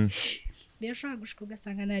birashobora gushika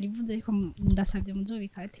ugasanga narivuze ariko ndasabye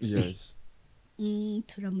muzobikate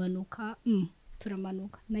turamanuka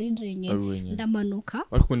nari jenye ndamanuka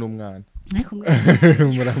ari kumwe n'umwana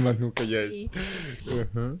muramanuka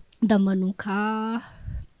ndamanuka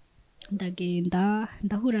ndagenda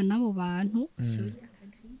ndahura n'abo bantu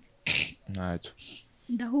ntacyo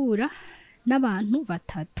ndahura n'abantu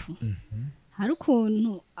batatu hari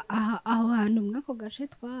ukuntu aho hantu mwako gace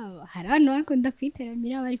twaba hari abantu bakunda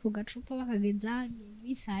kwiteramira bari ku gacupa bakageza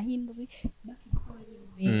isaha indwi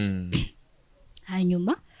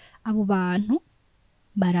hanyuma abo bantu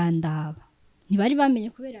barandaba ntibari bamenye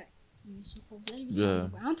kubera ibisuko byari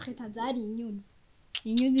bisanzwe entreta zari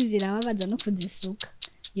inyuzi zirababaza no kuzisuka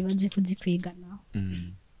ibaze kuzikwiganaho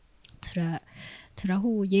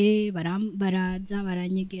turahuye baraza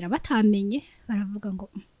baranyegera batamenye baravuga ngo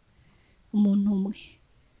umuntu umwe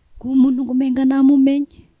ngo umenga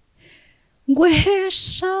namumenye ngo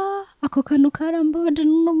hesha ako kantu karambabaje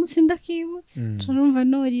no musi ndakibutse turumva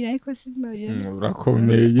norira ariko sinorira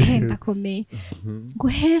urakomeye ndakomeye ngo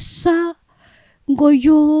hesha ngo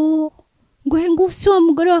yo ngo hengusi wa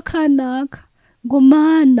mugore wa kanaka ngo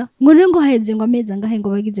mana ngo ngo haheze ngo ameza ngahe ngo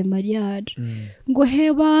bagize mariage ngo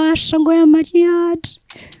hebasha ngo ya mariage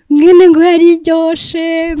ngene ngo yari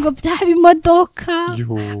iryoshe ngo byaba imodoka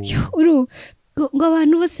ngo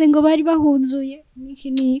abantu bose ngo bari bahuzuye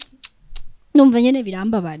niki numva nyene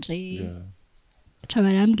birambabaje ca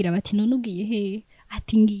barambwira bati none ugiye he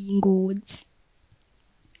ati ngiye Ngozi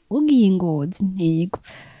ugiye Ngozi ntego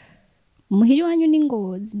muhiri wanyu ni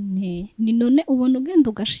Ngozi ni none ubona ugenda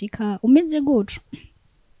ugashika umeze guco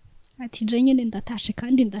ati je nyene ndatashe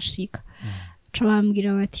kandi ndashika ca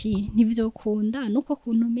bambwira bati ntivyokunda nuko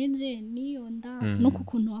kuntu umeze niyo nda nuko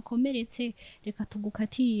kuntu wakomeretse reka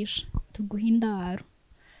tugukatisha tuguhindaro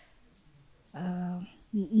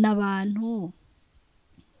n'abantu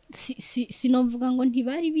sinovuga ngo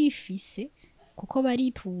ntibari bifise kuko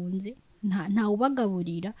baritunze nta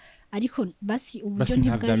ubagaburira ariko basi uburyo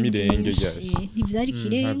ntibwari ntivyari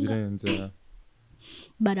kirenga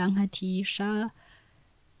barankatisha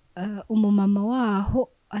umumama waho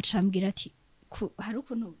acambwira ati hari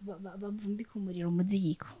ukuntu bavumbika umuriro mu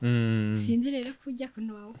ziko sinzi rero kujya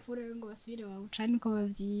kuntu bawukura ngo basubire bawucane uko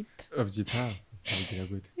bavyita bagira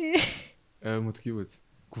gute mutwibutse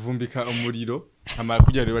kuvumbika umuriro amara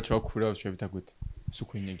kujya rero baca bakura baca bita gute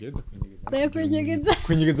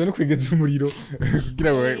kwinyegeza no kwegeza umuriro kugira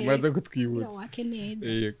ngo baza kutwibutsa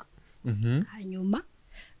yego hanyuma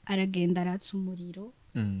aragenda aratsa umuriro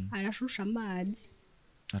arashusha amazi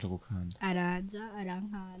aragukanda araza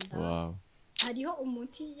arankanda wow hariho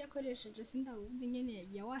umuti yakoresheje sindawuzi nyene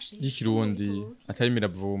yawashe y'ikirundi atari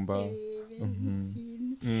miravumba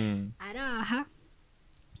araha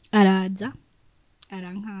araza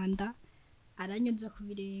arankanda aranyoza ku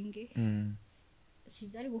birenge si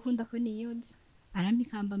byari gukunda ko niyoza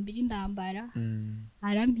arampikamba mbiri ndambara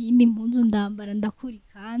arampimba impunzu ndambara ndakura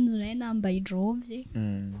ikanzu naye nambaye ijovye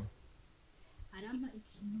arampa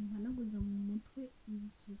ikintu nkanaguza mu mutwe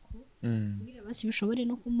ibisuko kugira basi bishobore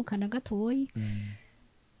no kumukana gatoyi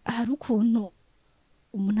hari ukuntu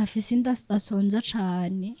umuntu afise inda asonza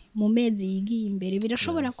cane mu mezi yigiye imbere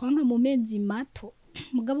birashobora kwanka mu mezi mato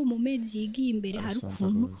mugabo mu mezi yigiye imbere hari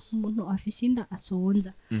ukuntu umuntu afise inda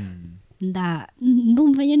asonza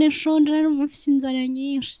ndumva nyene nshonje numva afise inzara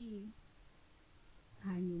nyinshi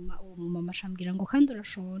hanyuma uwo mama ashambwira ngo kandi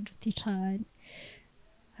urashonje ati cane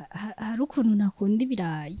hari ukuntu nakunda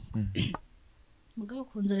ibirayi mugabo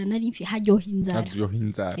kunzara nari mfi haryoha inzara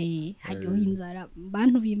haryoha inzara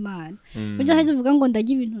bantu b'Imana burya haje uvuga ngo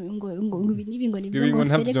ndagira ibintu ngo ibi nibi ngo nibyo ngo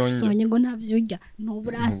seleksonye ngo ntavyurya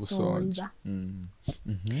ntuburasonza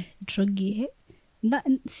ico gihe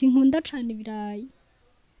sinkunda cane ibirayi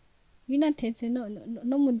binatetse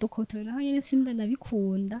no mu dukoto naho nyene sinda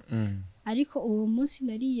nabikunda ariko uwo munsi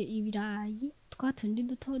nariye ibirayi twatundi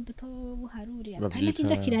duto buharure atana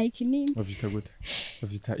kijya kirayi kinini bavyita gute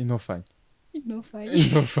bavyita inofanye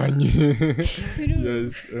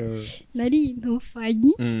yes nari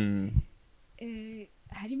intofanyi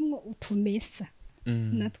harimwo utumesa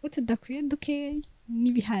natwo tudakwiye duke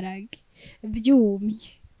n'ibiharage byumye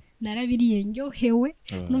narabiriye ndyohewe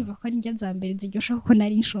numva ko ari njya zambere ziryosha kuko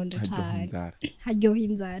nari nshonje cyane haryoha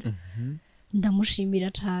inzara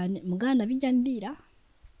ndamushimira cyane mugana bijya ndira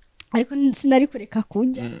ariko sinari kureka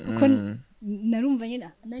kujya kuko narumva nyine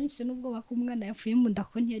nari mfise n'ubwoba ko umwana yapfuye mu nda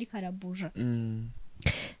ko ntiyari karabuja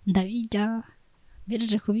ndabijya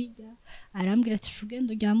bereje kubijya arambwira ati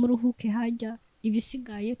shugenda uryama uruhuke hajya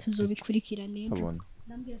ibisigaye tuzobikurikirana ejo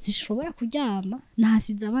ndambwira sishobora kuryama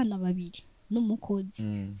nahasize abana babiri n'umukozi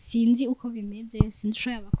sinzi uko bimeze sinzi sho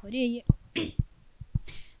yabakoreye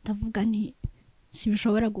ndavuga nti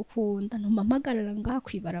sibishobora gukunda ntumpamagarara ngaha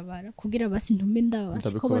kwibarabara kugira basi ntume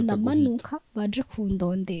ndabasi ko banamanuka baje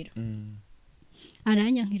kundondera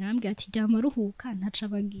aranya nkirambwira ati ryama ruhuka ntaca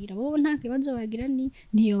bagira bo nta kibazo bagira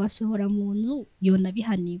niyo basohora mu nzu yo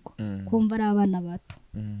nabihanirwa kumva ari abana bato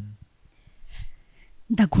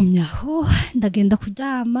ndagumyaho ndagenda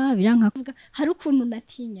kuryama biranka kuvuga hari ukuntu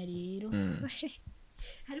natinya rero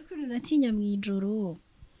hari ukuntu natinya mwijoro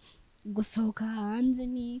gusohoka hanze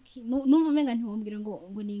niki numva umenga ntiwombwira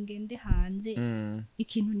ngo ningende hanze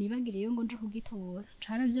ikintu nibagiriye ngo nje kugitora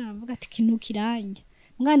caraje aravuga ati kintu kirange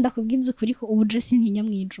mwanda kubwiza ukuri ko ubuje sintinya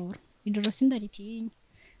mwijoro ijoro sindaritinya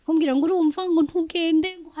kumbwira ngo urumva ngo ntugende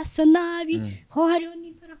ngo hasa nabi ho hariho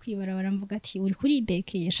n'itara kwibarabara mvuga ati uri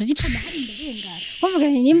kuridekesha ariko ndahari ndarengana bavuga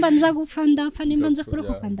nimba nza gupfa ndapfa nimba nza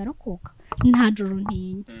kurokoka ndarokoka nta joro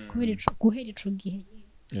ntinya kubera guhera ico gihe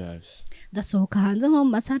yes ndasohoka hanze nko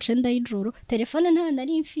mu masaha 9 y'ijoro telefone ntayo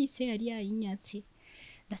nari mfise yari yayinyatse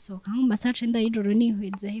ndasohoka nko mu masaha 9 y'ijoro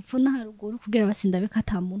nihweza hepfo na haruguru kugira basindabe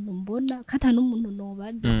kata muntu mbona kata n'umuntu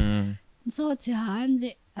nobaza nsohotse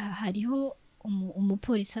hanze hariho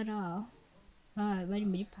umupolisi araho bari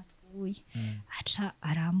muri patrouille aca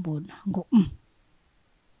arambona ngo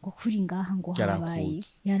kuri ngaha ngo habaye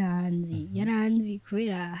yaranzi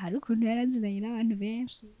kubera hari ukuntu yaranzinanye n'abantu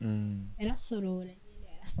benshi yarasorora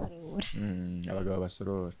abagabo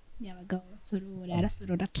basorora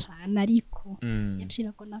arasorora cane ariko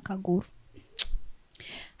yacirako n'akaguru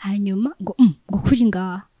hanyuma ngo kuri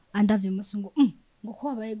ngaha andavye musi ngo ko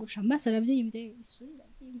habaye guca amaso aravyimvye isuri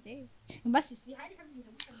aravyimvye mbasi si hari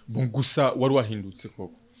havyimvye gusa wari wahindutse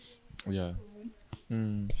koko oya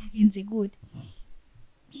byagenze gute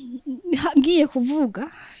ngiye kuvuga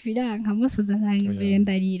biranka musoza ntanga imbere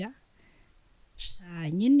ndarira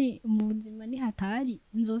nyene mu buzima ni hatari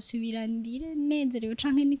nzosubira ndire nezerewe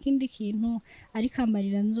canke n'ikindi kintu ariko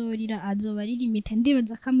amarira nzorira azoba ari limite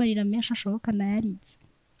ndibaza ko amarira menshi ashoboka nayarize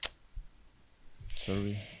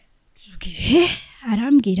sorry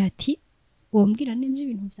arambwira ati wombwira neza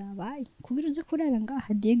ibintu byabaye kugira uze kurara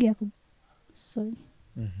ngaha Diego yakusoni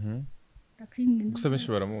gusa benshi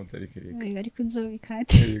baramuzi ariko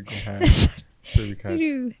uzobikate yego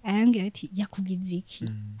uzobikate arambwira ati yakugize iki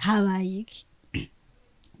habaye iki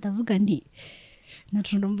ndavuga nti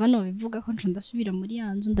naco ndumva no bivuga ko nco ndasubira muri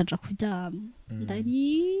yanzu ndaja kuryama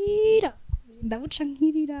ndarira ndabuca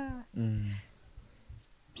nkirira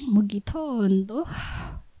mu gitondo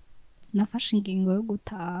nafashe ingingo yo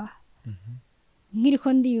gutaha nkiriko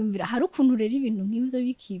ndiyumvira hari ukuntu rero ibintu nk'ivyo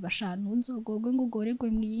bikibasha ntuzogorwe ngo ugoregwe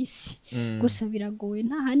mw'isi gusa biragoye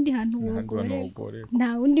nta handi hantu wogorerwa nta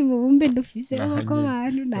wundi mubumbe dufise ko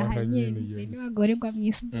abantu nahanyene bagorerwa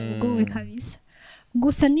mw'isi ugowe kabisa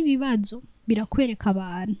gusa n'ibibazo birakwereka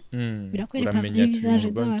abantu birakwereka ibizaje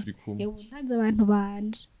z'abantu ntazi abantu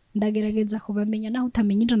banje ndagerageza kubamenya naho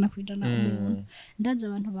utamenya 100% umuntu ndazi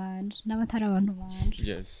abantu banje n'abatari abantu banje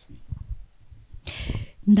yes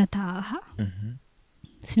ndataha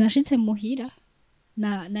sinashitse muhira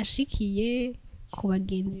nashikiye ku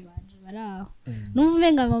bagenzi banje baraho numva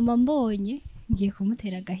umenga mama mbonye ngiye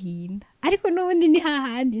kumutera agahinda ariko n'ubundi ni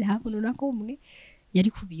hahandi nta kuntu nakumwe yari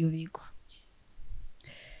kubiyobegwa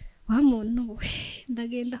wa muntu we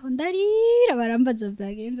ndagenda aho ndarira barambaza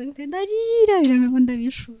byagenze gute ndarira biranga ngo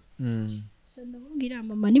ndabishura ndamubwira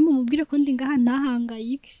mama nimumubwire ko ndi ngaha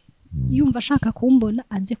ntahangayike yumva ashaka kumbona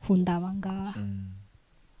aze kundaba ngaha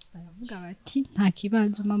baravuga bati nta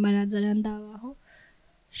kibazo mama araza arandabaho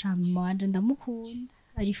mama wanje ndamukunda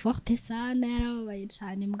ari forte sana yarababaye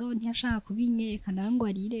cyane mugabo ntiyashaka kubinyerekana ngo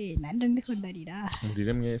arire nanje ndiko ndarira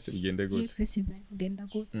murire mwese bigende gute twese byari kugenda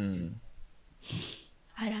gute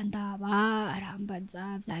arandaba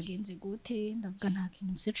arambaza byagenze gute ndavuga nta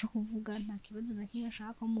kintu mfite cyo kuvuga nta kibazo na kimwe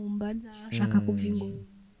ashaka mumbaza ashaka kuva ingozi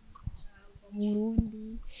mu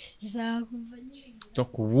Burundi ashaka kuva nyine to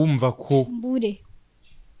kubumva ko mbure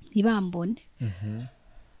ntibambone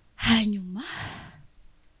hanyuma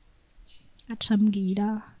acambwira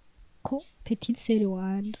ko petite sœur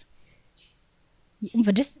wanje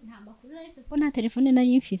umva just nta makuru nahise ko nta telefone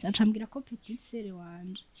nari mfise acambwira ko petite sœur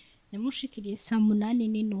wanje yamushikiriye saa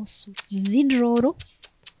 8:30 z'ijoro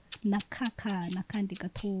na kandi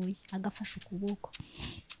gatoyi agafasha ukuboko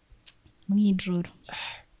mw'ijoro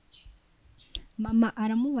mama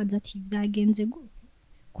aramubaza ati byagenze gute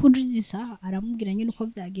kujiza isaha aramubwira nyine uko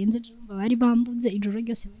byagenze jumva bari bambuze ijoro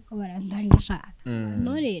ryose bariko barandangisha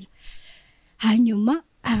no rero hanyuma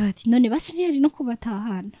abati none basiyeri no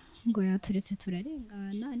kubatahana ngo yaturetse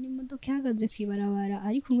turarengana n'imodoka ihagaze kwibarabara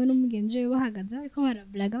ari kumwe n'umugenzi we bahagaze ariko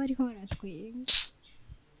barablaga bariko baratwenga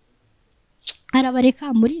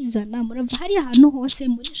arabareka muri nzana murava hari ahantu hose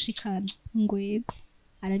muri shikana ngo yego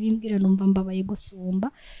arabimbwira numva mbabaye gusumba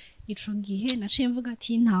ico gihe naciye mvuga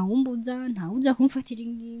ati ntawuza kumfatira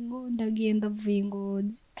ingingo ndagenda vuye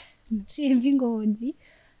ingozi naciye mva ingozi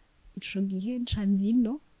ico gihe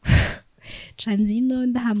canzino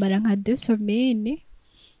ndahamara nka 2 semaines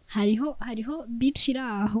hariho beach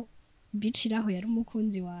iraho yari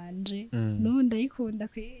umukunzi wanje no ndayikunda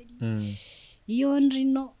kweri iyo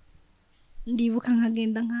njino ndibuka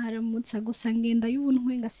nkagenda nkaharamutsa gusa ngenda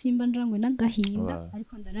y'ubuntwe ngasimba njangwe n'agahinda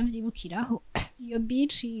ariko ndanavyibukiraho iyo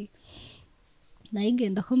beach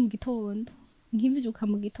nayigenda ko mu gitondo nkivyuka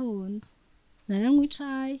mu gitondo naranywa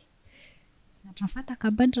icayi naca mfata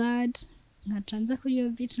akabajaj nkaca nza kuri iyo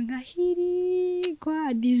beach nkahirigwa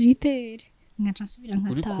 18h nkaca nsubira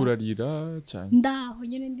nkataha uri kurarira cyane ndaho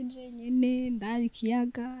nyene ndi jenyene ndaba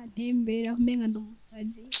ikiyaga ntembera umenga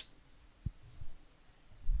ndumusazi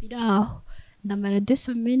biraho ndamara 2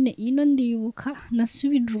 semaines ino ndibuka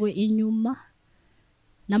nasubijwe inyuma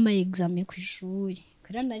n'ama examen ku ishuri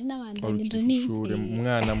kora nari nabandanije ni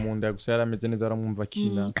umwana mu nda gusa yarameze neza aramwumva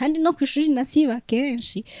kina kandi no ku ishuri nasiba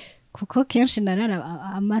kenshi kuko kenshi narara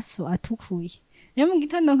amaso atukuye rero mu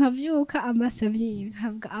gitondo nkavyuka amaso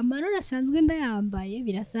avyibwa amarora asanzwe ndayambaye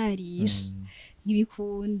birasarisha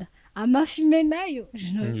ntibikunda amafime nayo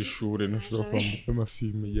n'ishure ntushobora kwambara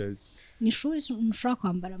amafime yes n'ishure ntushobora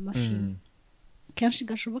kwambara amafime kenshi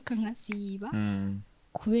gashoboka nkasiba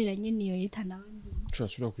kubera nyene iyo yita nabandi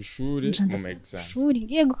nshobora ku ishure mu exam ishuri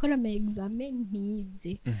ngiye gukora ama examen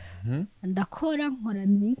ntize ndakora nkora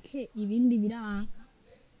nzike ibindi biranka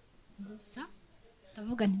gusa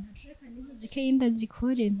ndavuga nti nashaka nizo zike inda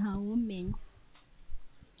zikore ntawomenya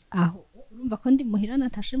aho urumva ko ndi muhira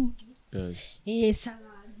natashe muhira yes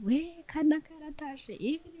abantu we kana karatashe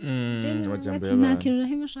nta kintu na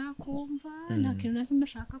kimwe ashaka kumva nta kintu na kimwe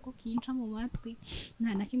ashaka ko kinca mu matwi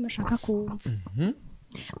nta na kimwe ashaka kumva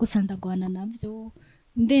gusa ndagwana navyo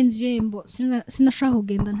ndenze irembo sinashaka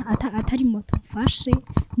kugenda atari moto mfashe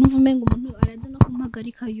numva umenga umuntu araza no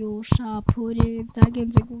kumpagarika yosha pole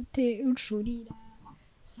byagenze gute ucurira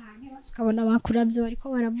sange basukabona bakuravye bariko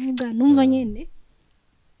baravuga numva nyene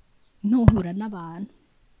ntuhura n'abantu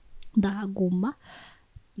ndahaguma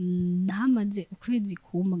ndahamaze ukwezi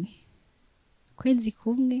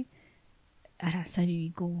kumwe arasaba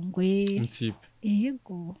ibigongwe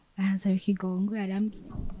yego aransaba ikigongwe arambwira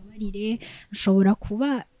babarire nshobora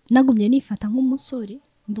kuba nagumye nifata nk'umusore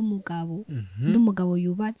ndumugabo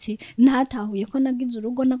yubatse ntatahuye ko nagize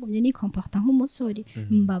urugo nagumye nikomporta nk'umusore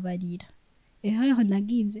mbabarira eho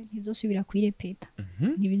nagize ntizosubira kwirepeta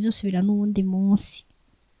ntibizosubira n'uwundi munsi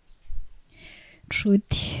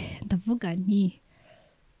nshuti ndavuga nti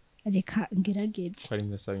reka ngerageze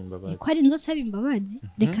ko ari nzosaba imbabazi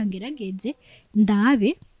reka ngerageze ndabe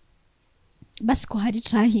basi ko hari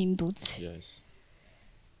cahindutse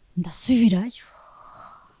ndasubirayo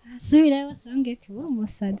basange ati wowe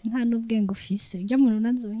umusazi nta n'ubwenge ufise ujya muntu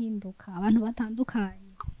nazohinduka abantu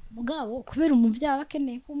batandukanye mugabo kubera umuvyayi aba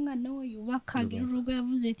akeneye ko umwana we yubaka agira urugo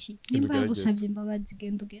yavuze ati nimba yagusavye imbabazi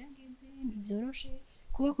genda ugerageze ntivyoroshe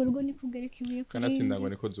kuba ku rugo nikugereka ibuye kuri kanatsindango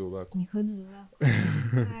niko zubakwa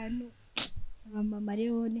abamama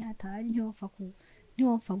rero ni hatari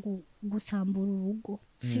ntiwopfa gusambura urugo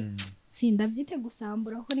sindavyite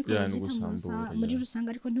gusambura kuko niko bavyita muri rusanga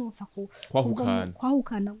ariko ntiwopfa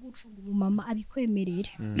kwahukana guca umumama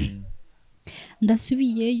abikwemerere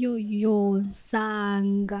ndasubiyeyo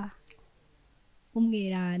yonsanga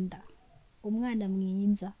umweranda umwana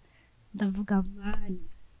mwiza ndavuga mwana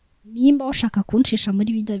nimba washaka kuncisha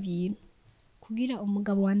muri bijya bintu kugira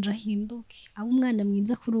umugabo wanje ahinduke aba umwana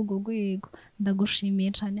mwiza kuri urwo rwego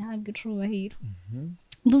ndagushimiye cyane habwe icubahiro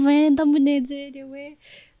ndumva ndamunezerewe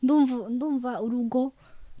ndumva urugo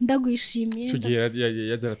ndagwishimiye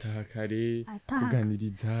yazarataha kare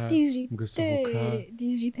kuganiriza mugasohoka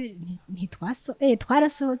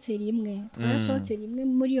twarasohotse rimwe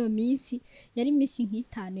muri iyo minsi yari iminsi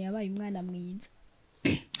nk'itanu yabaye umwana mwiza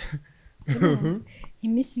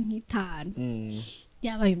iminsi nk'itanu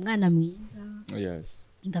yabaye umwana mwiza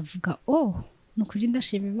ndavuga nukuri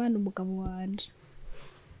ndashima Imana umugabo wanje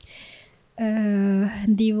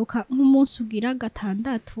ndibuka nk'umunsi ugira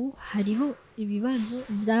 6 hariho ibibazo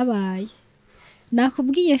vyabaye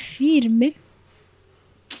nakubwiye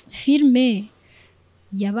filme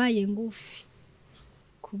yabaye ngufi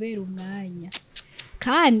kubera umwanya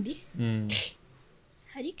kandi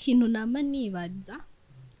hari ikintu nama nibaza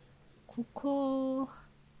kuko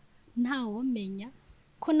ntawomenya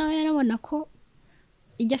ko nawe yarabona ko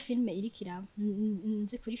ijya filme iri kiraba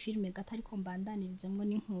nzi kuri filme gatari ko mbandanirizemwo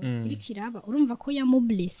n'inkuru iri kiraba urumva ko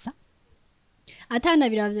yamublessa atana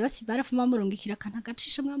biravye basi barafuma murungikira kana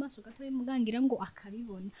gacisha mw'amaso gato y'umugangira ngo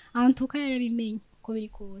akabibona antuka yarabimenye ko biri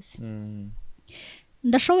kose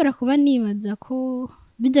ndashobora kuba nibaza ko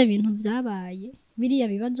bijya bintu vyabaye biriya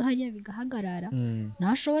bibazo hariya bigahagarara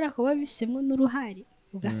ntashobora kuba bifisemwo n'uruhare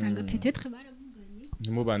ugasanga peut-être baravuganye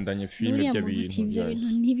ntimubandanye filme by'abintu ibyo bintu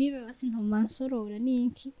ntibibe basi ntumansorora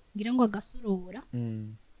niki ngira ngo agasorora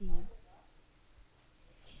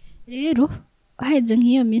rero haheze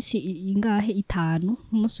nk'iyo minsi ingahe 5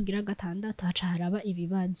 umunsi ugira 6 haca haraba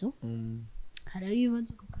ibibazo haraba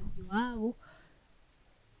ibibazo ku kazi wabo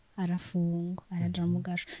arafungwa araja mu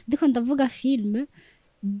gasho ndiko ndavuga filme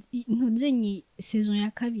ntuzenyi saison ya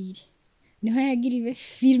 2 niho yagiriwe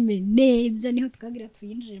filme neza niho twagira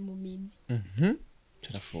tuyinjire mu mizi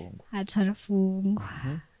carafungwa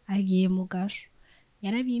agiye mu gasho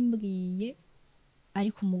yarabimbwiye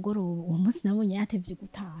ariko umugoroba uwo munsi nabonye yatevye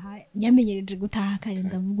gutaha yamenyereje gutaha kare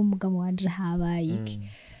ndavuga umugabo wanje habaye iki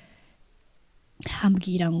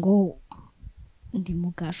hambwira ngo ndi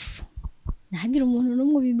mu gasho ntagira umuntu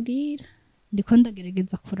n'umwe ubibwira ndiko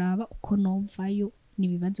ndagerageza kuraba uko novayo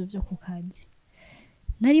n'ibibazo byo ku kazi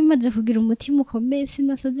nari maze kugira umutima ukomeye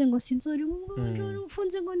sinasaze ngo sinzori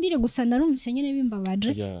umufunze ngo ndire gusa narumvise nyene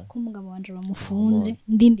bimbabaje ko umugabo wanje bamufunze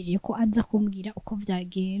ndindiriye ko aza kumbwira uko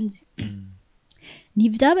vyagenze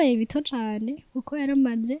ntibyabaye bito cane kuko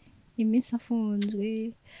yaramaze iminsi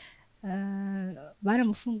afunzwe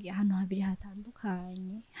baramufungiye ahantu habiri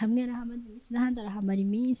hatandukanye hamwe arahamaze iminsi n'ahandi arahamara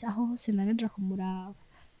iminsi aho hose naraja kumuraba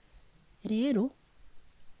rero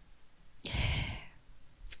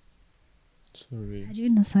hari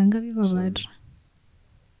ibintu usanga bibabaje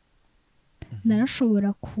narashobora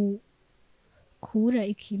kubura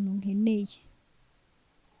ikintu nkeneye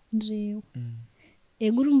jewe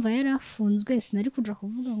ego urumva yarafunzwe sinari kuja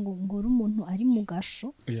kuvuga ngo ngore umuntu ari mu gasho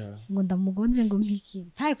ngo ndamugonze ngo mpiki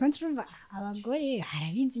par contre urumva abagore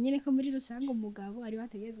harabizi nyene ko muri rusange umugabo ari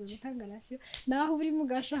wategezwe gutanga rasiyo naho uri mu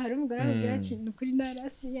gasho hari umugore avugira ikintu kuri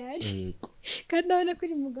narasigaye kandi abona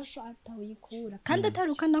kuri mu gasho atawikura kandi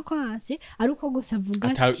atarukana ko hasi ari uko gusa avuga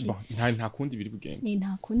ati nta kundi biri bugende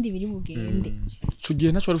nta kundi biri bugende ico gihe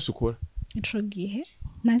ntaco wari usukora ico gihe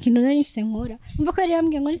nta kintu nari mfise nkora umva ko yari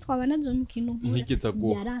yambwiye ngo nitwabana zo mu kintu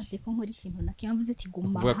nkora yaranse ko nkora ikintu nakiyavuze ati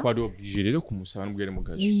guma uvuga ko ari obligé rero kumusaba n'ubwere mu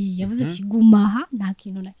gajo yavuze ati guma aha nta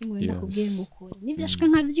kintu nakimwe ndakubwiye ngo ukore nivyo ashika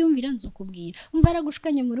nkavyumvira nzokubwira umva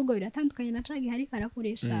aragushikanye mu rugo biratandukanye na cagi hari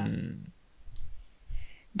karakoresha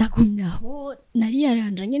ndagumyaho nari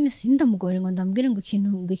yaranja nyene sindamugore ngo ndambwire ngo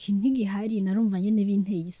ikintu ntigihari narumva nyene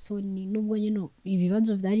binteye isoni nubwo nyene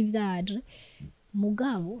ibibazo vyari vyaje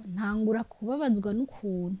mugabo ntangura kubabazwa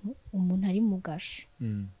n'ukuntu umuntu ari mu gasho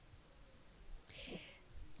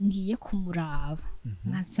ngiye kumuraba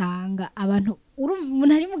nkasanga abantu urumva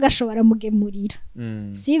umuntu ari mu gasho baramugemurira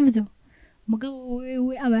sivyo mugabo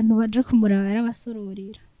wewe abantu baje kumuraba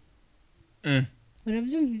yarabasororera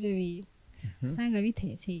uravyumva ivyo bintu usanga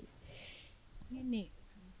bitetse nyene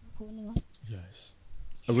kubona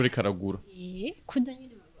agure karagura kuda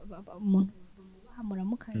nyene umuntu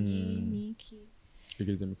bamuramukanye niki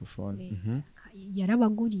Tegereza mikrofone.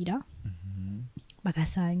 Yarabagurira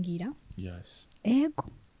bagasangira. Ego.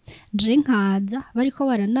 Je nkaza bariko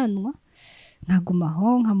barananwa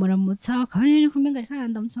nkagumaho nkamuramutsa kandi kumenga ariko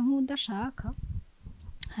arandamutsa nk'udashaka.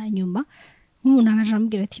 Hanyuma nk'umuntu akaje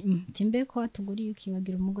ambwira ati timbe ko atuguriye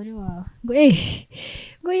ukibagira umugore wawe. Ngo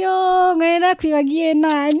ngo yo ngare nakwibagiye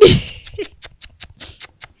nani.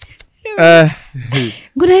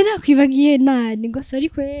 Ngo nari nakwibagiye nani ngo sori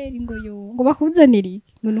kweri ngo yo ngo bakuzanira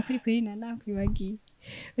iki ngo nukuri kweri nakwibagiye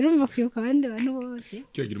urumva kwibuka abandi bantu bose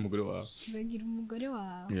kibagira umugore wawe kibagira umugore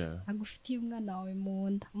wawe agufitiye umwana wawe mu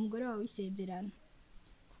nda umugore wawe isezerano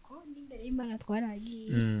kuko n'imbere y'Imana twaragiye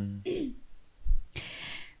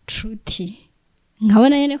truti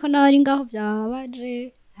nkabona yene ko nawe ari ngaho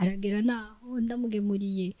byababaje aragera naho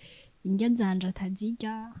ndamugemuriye indya zanje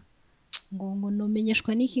atazirya ngo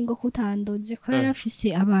nomenyeshwa n'iki ngo kutandoze ko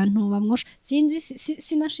yarafise abantu bamwosha sinzi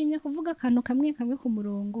sinashimye kuvuga akantu kamwe ku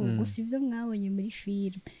murongo gusa ivyo mwabonye muri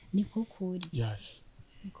film niko kuri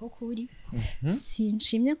niko kuri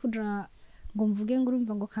sinshimye kuja ngo mvuge ngo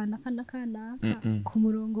urumva ngo kana ku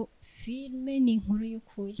murongo filme ni inkuru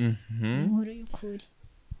y'ukuri inkuru y'ukuri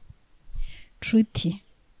truti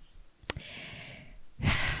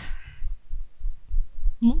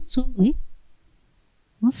umunsi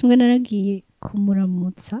umwe naragiye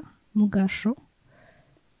kumuramutsa mu gasho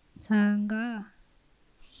nsanga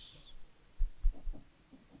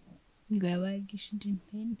ngo yabagishije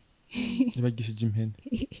impene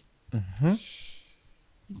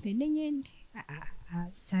impene nyene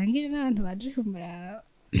sangire n'abantu baje kumuraba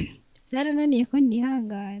byarananiye ko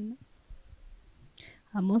nihangana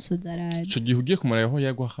amoso zaraje ico gihe ugiye kumuraba aho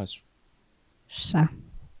yagwa hasho sha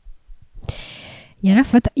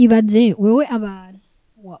yarafata ibaze wewe abantu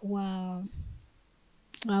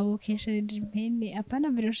wabukesheje impene apana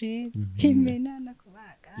viroshe impene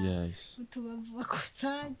nakubaga utubavu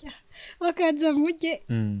bakusanya bakaza mujye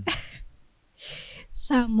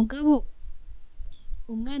sha mugabo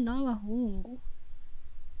umwana w'abahungu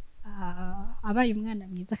abaye umwana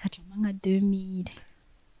mwiza akacama nka 2000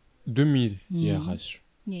 yarashu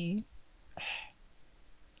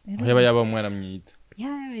aho yaba umwana mwiza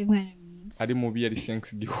ari mubi yari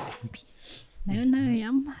 5 gihumbi nayo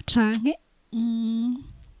yampa canke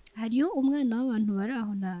hariyo umwana w'abantu bari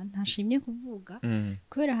aho ntashimye kuvuga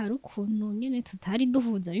kubera hari ukuntu nyene tutari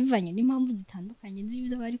duhuza bivanye n'impamvu zitandukanye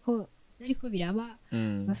z'ibyo bariko biraba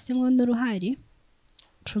bafisemwo n'uruhare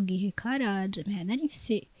ico gihe karaje nari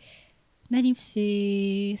mfise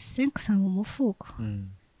 500 mu mufuko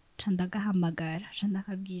ca ndagahamagara ca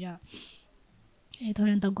ndakabwira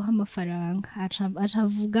dore ndaguha amafaranga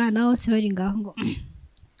acavuga nawe se bari ngaho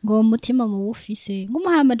ngo umutima mu bufise ngo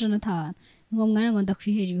umuhaye 500 ngo mwana ngo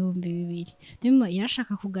ndakwihera 2,000 ndimo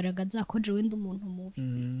yarashaka kugaragaza ko je wenda umuntu mubi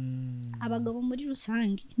abagabo muri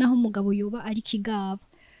rusangi naho umugabo yoba ari kigabo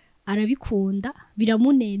arabikunda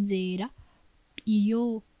biramunezera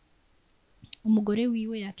iyo umugore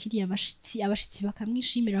wiwe yakiriye abashitsi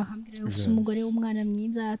bakamwishimira bakambwira ufite umugore w'umwana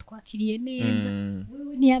mwiza twakiriye neza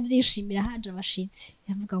wewe ntiyabyishimira haje abashitsi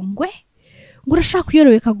yavuga ngo urashaka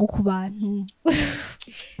kuyorobeka go ku bantu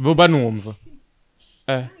bo banumva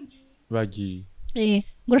bagiye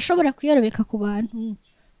ngo urashobora kuyorobeka ku bantu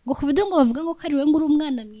ngo kuvuga ngo bavuga ngo kari we ngo uri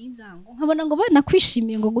umwana mwiza ngo nkabona ngo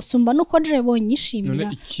banakwishimiye ngo gusumba nuko je bonyishimira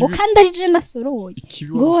ngo kandi ari je nasoroye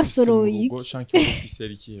ngo wasoroye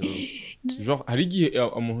genre hari gihe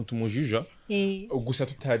umuntu tumujuja gusa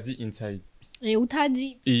tutazi inside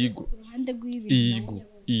utazi uruhande rw'ibintu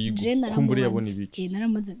kumbure yabona ibiki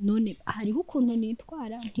naramaze none hariho ukuntu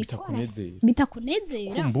nitwara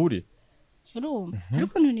bitakunezera kumbure hariho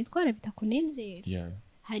ukuntu nitwara bitakunezera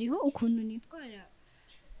hariho ukuntu nitwara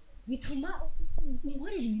bituma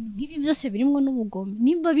nkorera ibintu nk'ibi byose birimo n'ubugome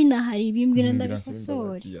nimba binahari bimbwira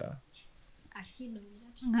ndabikosora akino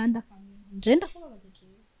biraca nkanda je ndakubabaza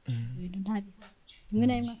ibintu ntabihari rimwe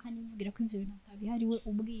na rimwe kandi mvugira ko ibyo bintu ntabihari we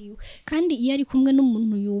ubwiwe kandi iyo ari kumwe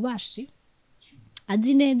n'umuntu yubashe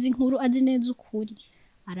azi neza inkuru azi neza ukuri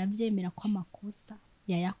arabyemera ko amakosa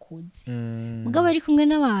yayakoze mugabo ari kumwe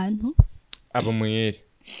n'abantu abamwere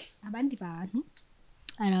abandi bantu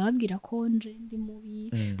arababwira ko nje ndi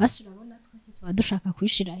mubi basurabona twese tuba dushaka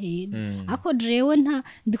kwishira heza ako jewe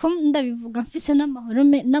ndiko ndabivuga mfise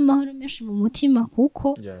n'amahoro menshi mu mutima kuko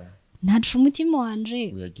ntacu umutima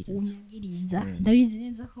wanje unyagiriza ndabizi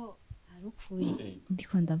neza ko ari ukuri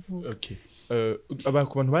ndiko ndavuga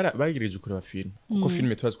ku bantu bagireje kureba filime kuko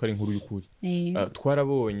filime tubazi ko ari inkuru y'ukuri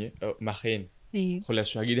twarabonye marraine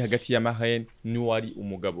relation hagiri hagati ya marraine n'uwari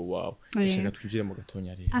umugabo wawe reka twinjire mu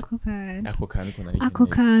gatonya rero ako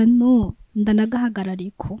kantu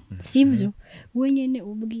ndanagahagarariko sivyo wenyene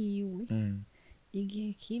ubwiwe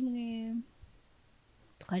igihe kimwe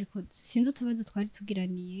twariko sinzi utubazo twari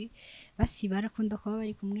tugiraniye basi barakunda kuba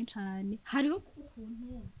bari kumwe cyane hariho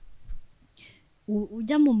ukuntu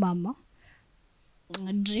ujya mu mama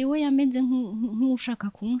jewe yameze nk'ushaka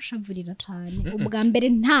kunshavurira cyane ubwa mbere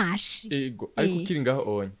ntashi ego ariko ukiri ngaho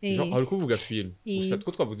onye ari kuvuga film gusa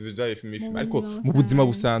two twavuze ibyo film ariko mu buzima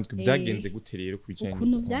busanzwe byagenze gute rero kubijanye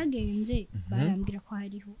ukuntu byagenze barambwira ko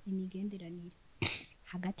hariho imigenderanire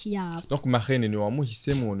hagati yabo donc marraine ni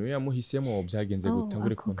wamuhisemo ni yamuhisemo byagenze gute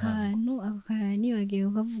ngure ku ntango ako kantu bagiye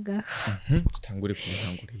bavuga tutangure ku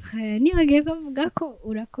ntangure bagiye bavuga ko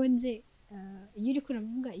urakoze iyo uri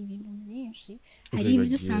kuravuga ibintu byinshi hari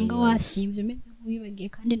ibyo usanga wasimvye umeze wibagiye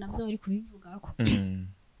kandi navyo uri kubivugako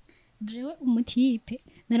jewe umutipe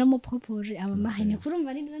naramupropoje abamahene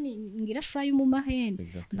kurumva ni ngira shwa y'umumahene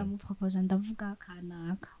ndamupropoza ndavuga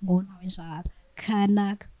kanaka ngo ntawe nshaka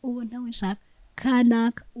kanaka uwo ntawe nshaka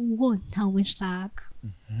kanaka uwo ntawe nshaka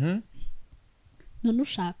none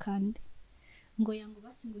ushaka nde ngo yango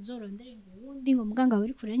basi ngo uzorondere ngo wundi ngo muganga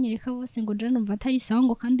bari kuranyereka bose ngo je numva atari sawa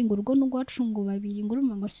ngo kandi ngo urugo n'ugwacu ngo babiri ngo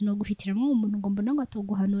urumva ngo sinoguhitiramo umuntu ngo mbona ngo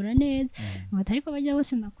atoguhanura neza ngo atari ko bajya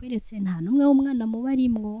bose nakweretse nta numwe w'umwana mu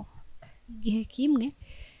barimwo igihe kimwe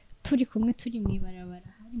turi kumwe turi mwibarabara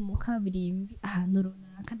hari mu kaburimbi ahantu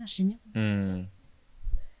runaka ndashimye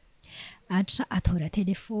aca atora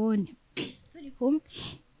telefone turi kumwe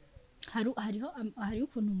hariho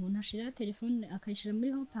ukuntu umuntu ashira telefone akayishira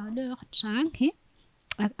muri haut-parleur canke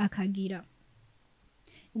akagira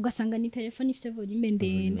ugasanga ni telefone ifite volume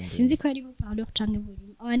ndende sinzi ko ari haut-parleur canke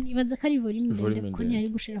volume nibaza ko ari volume ndende kuko ntiyari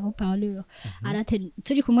gushira haut-parleur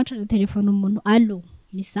turi kumwe cara telefone umuntu allo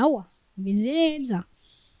ni sawa bize neza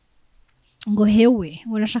ngo hewe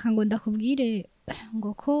urashaka ngo ndakubwire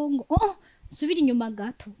ngo ko ngo subira inyuma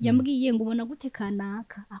gato yambwiye ngo ubona gute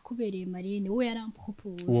kanaka akubereye marene we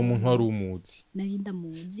yarampropose uwo muntu wari umuzi nari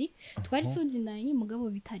ndamuzi twari tuzi nanye mugabo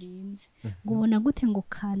bitarenze ngo ubona gute ngo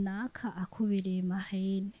kanaka akubereye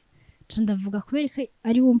marene ndavuga kubereka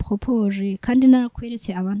ari wo mpropose kandi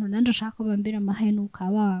narakweretse abantu nanje ashaka ko bambera marene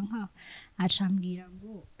ukabanka acambwira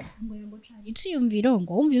ngo yango cari iciyumviro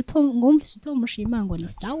ngo wumvise utomushima ngo ni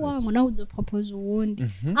sawa ngo nawe uzopropose uwundi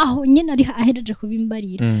aho nyene ari ahereje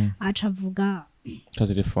kubimbarira acavuga ta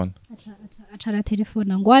telefone acara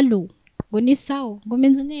telefone ngo allo ngo ni sawa ngo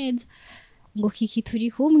menze neza ngo kiki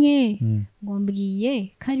turi kumwe ngo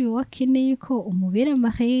mbwiye kari wakeneye ko umubera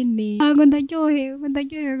marene ngo ndaryohe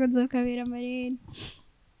ngo nzokabera marene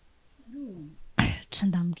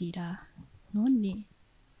ndambwira none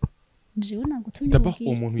jewe nagutumye d'abord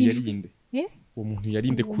umuntu yarinde uwo muntu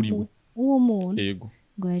yarinde kuri we uwo muntu yego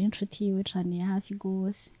ngo yari inshuti yiwe cane ya hafi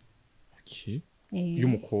gose okay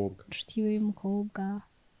y'umukobwa inshuti yiwe y'umukobwa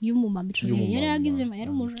y'umumama ico yari yagize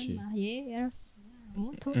yari umujana yari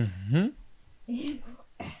muto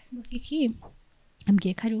iki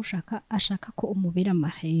ambwiye ko ari ashaka ko umubera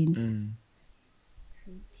amahene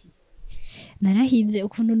narahize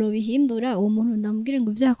ukuntu no bihindura uwo muntu ndamubwire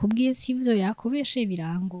ngo vyakubwiye sivyo yakubeshe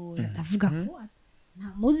birangora ndavuga ko nta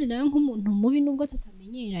muzi nawe nk'umuntu mubi nubwo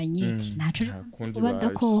tutamenyeranye ntaco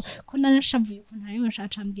badako ko narashavuye ukuntu ari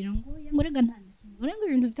nshacambira ngo yangorega ngo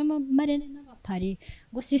ibintu vy'amarene n'abapare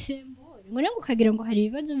ngo sisembore ngo ngo kagira ngo hari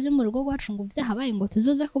ibibazo byo mu rugo rwacu ngo vyahabaye ngo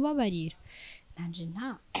tuzoza kubabarira nanje nta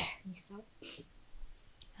nisawa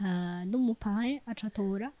n'umupare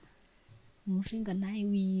acatora umushinga naye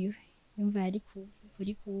wiwe yumva yari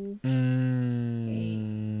kuri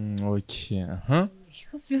okay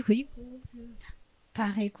kuri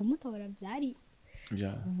pare kumutora byari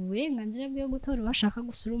uburenganzira bwo gutora bashaka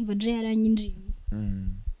gusa urumva je yaranyinjiye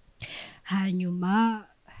hanyuma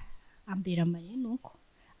ambera mare nuko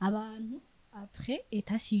abantu après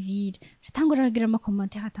état civil ratangura bagira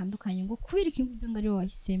amakommentaire atandukanye ngo kubera iki ngo ari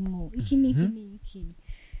wahisemwo iki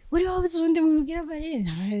uri wabuze urundi mu rugira bare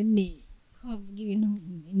ne bavuga ibintu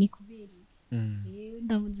ni kubera jewe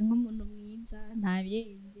ndamuzi nk'umuntu mwiza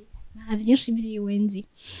nta byinshi byiwenzi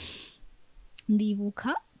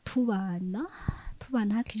ndibuka tubana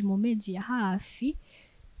hakiri mu mezi ya hafi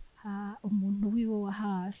umuntu wiwe wa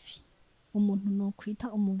hafi umuntu no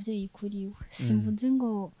kwita umuvyeyi kuri we simvuze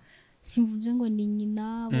ngo ni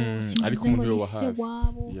nyina bo simvuze ngo ni se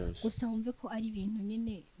wabo gusa wumve ko ari ibintu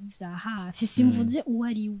nyene vya hafi simvuze uwo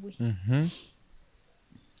ari we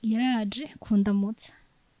yaraje kundamutsa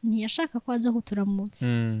ntiyashaka ko aza kuturamutsa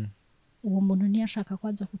uwo muntu ntiyashaka ko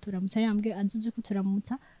aza kuturamutsa yambwiye azuze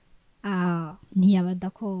kuturamutsa ntiyabada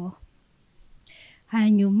ko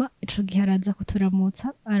hanyuma ico gihe araza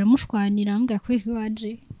kuturamutsa aramushwanira ambwira ko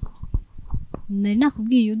waje nari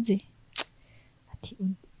nakubwiye uze ati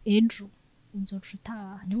ejo uzoca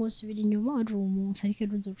utaha ntiwosubira inyuma waje uwo munsi ariko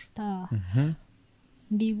ejo uzoca utaha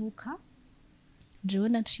ndibuka jewe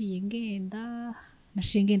naciye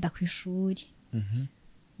ngenda kw'ishuri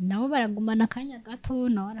nabo baragumana akanya gato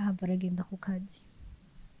nawe arahava aragenda ku kazi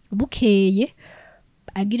bukeye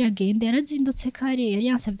agira agende yarazindutse kare yari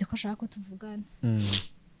yansabye ko ashaka ko tuvugana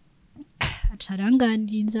aca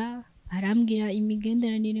aranganiriza arambwira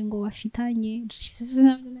imigenderanire ngo bafitanye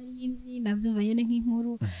navyo nari nzi navyo bayene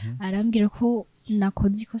nk'inkuru arambwira ko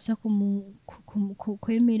nakoze ikosa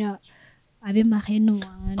kwemera abe marraine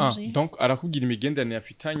wanje donc arakubwira imigenderanire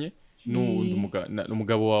afitanye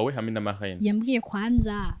n'umugabo wawe hamwe na marraine yambwiye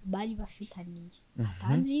kwanza bari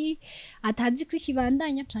bafitaniye atazi ko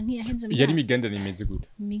ikibandanya canke yaheze yari imigenderanire imeze gute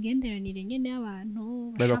imigenderanire nyene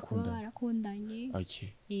y'abantu bashaka barakundanye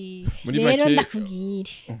muri rero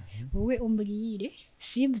ndakubwire wowe umbwire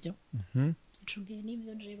sibyo icubwire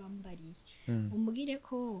n'ivyo nje bambariye umbwire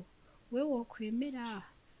ko we wokwemera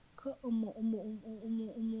ko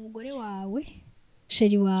umugore wawe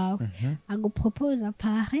sheri wawe agupropose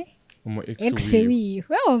pare ex wiwe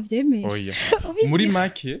wewe vyemera muri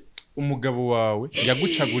make umugabo wawe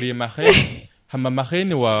yagucaguriye marraine hama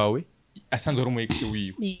marraine wawe asanzwe ari umu ex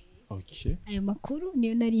wiwe okay ayo makuru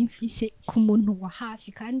niyo nari mfise ku muntu wa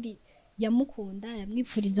hafi kandi yamukunda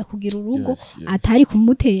yamwipfuriza kugira urugo atari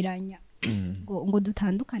kumuteranya ngo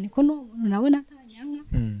dutandukane ko no muntu nabona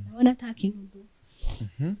atanyanka nabona atakintu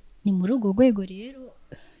ni muri urwo rwego rero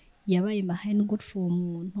yabaye marraine gutfu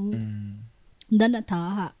umuntu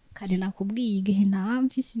ndanataha kare nakubwiye igihe nta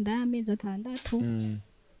mfise inda y'amezi 6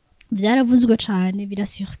 vyaravuzwe cane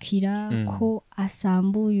birasirukira ko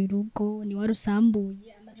asambuye urugo ni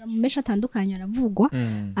warusambuye amajambo menshi atandukanye aravugwa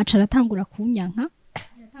aca aratangura kunyanka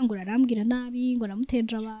aratangura arambwira nabi ngo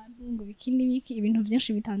namuteje abantu ngo biki ibintu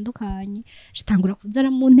byinshi bitandukanye atangura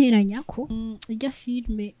kuzara mu nteranya ko irya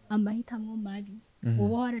filme amahitamwo mabi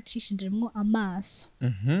uba waracishijemwo amaso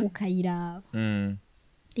ukayiraba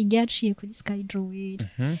iryaciye kuri Sky Joel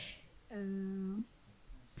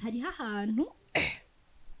hariho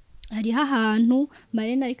ahantu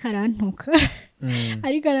marene ariko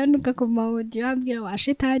arantuka ku mawodiyo ambwira wa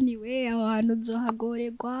shetani we aho hantu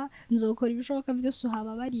nzohagorerwa nzokora ibishoboka vyose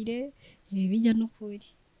uhababarire bijya n'ukuri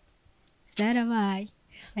vyarabaye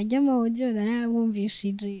ajya mawodiyo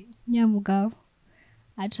narayamwumvishije nyamugabo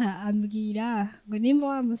aca ambwira ngo nimba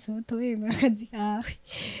wamusohotoye ngo akazi kawe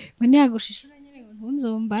ngo ntiyagushishura nyene ngo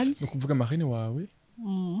ntunzombaze ukuvuga marraine wawe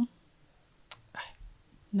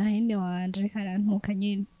marraine wanje karantuka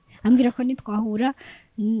nyene ambwira ko nitwahura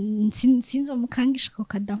sinzomukangisha ko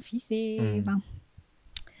kadamfise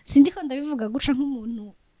sindiko ndabivuga guca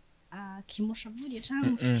nk'umuntu kimushavuriye canke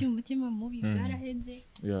mufitiye umutima mubi byaraheze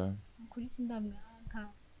kuri sindamwaka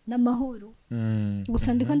n'amahoro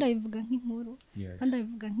gusa ndiko ndabivuga nk'inkuru kandi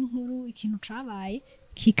ndabivuga nk'inkuru ikintu cabaye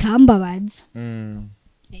kikambabaza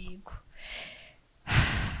yego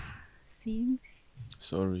sinzi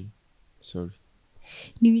sorry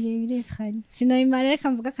ni birebire frani sinabimara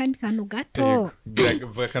reka mvuga kandi kantu gato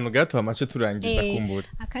vuga kantu gato amace turangiza kumbura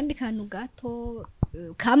akandi kantu gato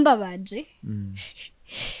kambabaje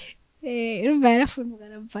urumva yarafunzwe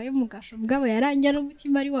aravayo mu gasho mugabo yarangira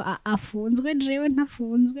n'umutima ariwo afunzwe jewe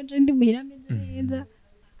ntafunzwe je ndi muhira ameze neza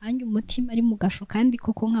ange umutima ari mu gasho kandi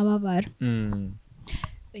koko nkababara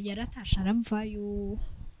yaratasha aravayo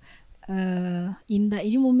inda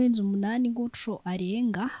iri mu mezi 8 guco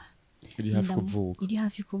arenga iri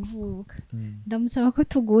hafi kuvuka ndamusaba ko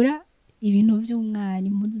tugura ibintu vy'umwana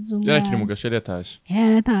impuzu z'umwana yarakiri mu gasho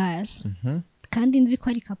yaratashe kandi nzi ko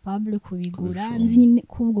ari capable kubigura nzi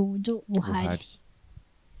kubwo buryo buhari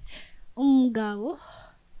umugabo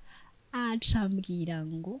acambwira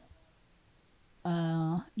ngo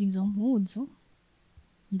izo mpuzu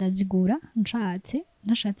ndazigura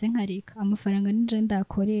nashatse nkareka amafaranga nije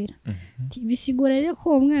ndakorera bisigura rero ko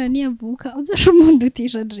uwo mwana niyavuka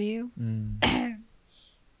uzashumundutisha jewe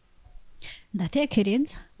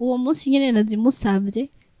ndatekereza uwo munsi nyene nazimusavye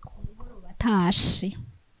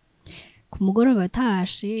ku mugoroba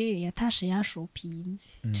atashe yatashe yashopinze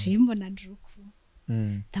cimbo na juku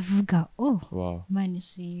ndavuga Imana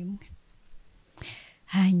ishimwe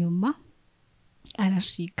hanyuma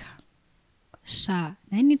arashika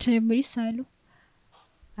nari nicaye muri salo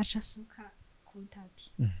aca asuka ku tapi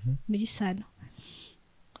muri salo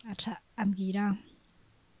aca ambwira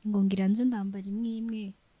ngo ngira nze ndambara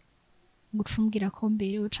imwe ngucumbwira ko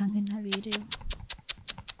mberewe canke ntaberewe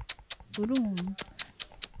urumva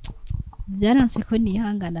byaranse ko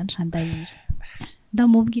nihangana ncandayira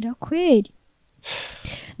ndamubwira kweri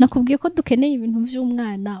nakubwiye ko dukeneye ibintu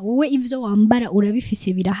vy'umwana wowe ivyo wambara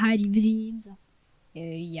urabifise birahari vyiza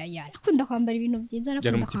yarakunda kwambara ibintu vyiza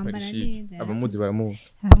arakunda kwambara neza abamuzi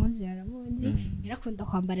baramuzi yarakunda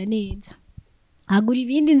kwambara neza agura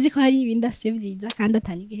ibindi nzi ko hari ibindi ase vyiza kandi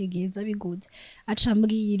atanigihe giheza biguze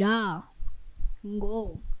acambwira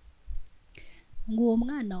ngo uwo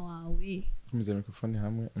mwana wawe kumizera mikrofone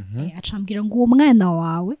hamwe acambwira ngo uwo mwana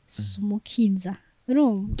wawe sumukiza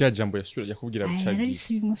rya jambo yasubira yakubwira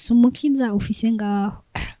bicagiye sumukiza ufise ngaho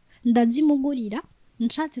ndazimugurira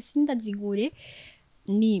nshatse sindazigure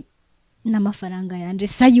ni n'amafaranga yanje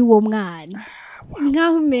sayi uwo mwana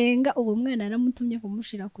ngaho menga uwo mwana aramutumye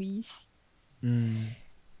kumushira ku isi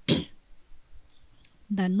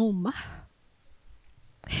ndanuma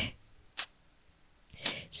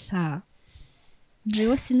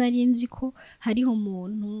jewe sinari nzi ko hariho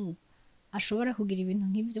umuntu ashobora kugira ibintu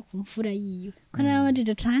nk'ivyo ku mfura yiwe ko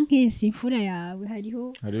narabajije canke si imfura yawe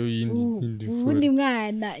hariho yindi ubundi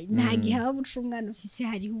mwana nta gihaba buca umwana ufise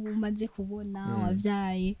hariho umaze kubona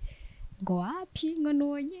wavyaye ngo wapi ngo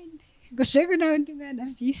nuwo nyene ngo shego nawe ndi mwana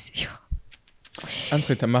mfise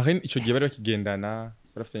entre Marine ico gihe bari bakigendana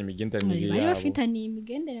barafitanye imigenderanire yabo bari bafitanye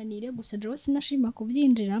imigenderanire gusa jewe sinashima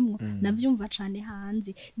kuvyinjiramwo navyumva cane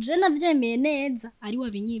hanze je navyemeye neza ari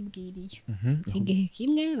wabinyibwiriye igihe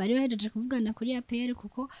kimwe bari bahejeje kuvugana kuri APR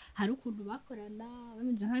kuko hari ukuntu bakorana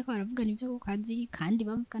bameze nk'ako baravugana ivyo ku kazi kandi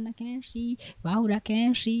bavugana kenshi bahura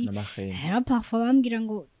kenshi era parfois bambwira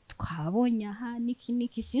ngo twabonye aha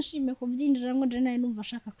niki sinshime kuvyinjiramwo je naye numva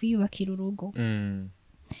ashaka kwiyubakira urugo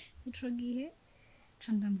ico gihe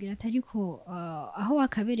ndambwira atariko aho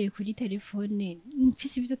wakabereye kuri telefone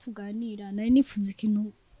mfise ibyo tuganira nari nifuza ikintu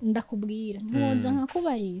ndakubwira ntiwoza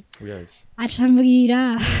nkakubarira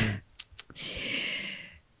acambwira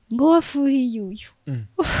ngo wafuhiye uyu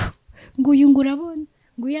ngo uyu ngurabona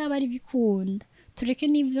ngo yaba ari bikunda tureke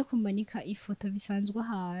n'ivyo kumanika ifoto bisanzwe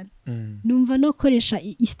ahantu numva no koresha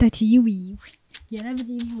istati yiwiwe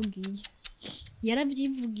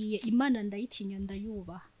yaravyivugiye Imana ndayitinya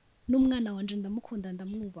ndayubaha n'umwana wanje ndamukunda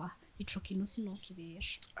ndamwubaha ico kintu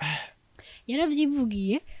sinokibesha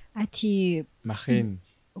yaravyivugiye ati Marine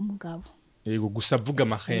umugabo yego gusa avuga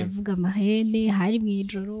Marine hari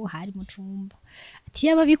mwijoro hari mu cumba ati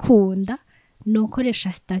yaba bikunda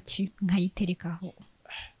nokoresha statue nkayiterekaho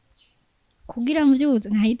kugira mvyutse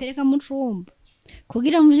nkayitereka mu cumba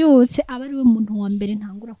kugira mvyutse aba ari we muntu wa mbere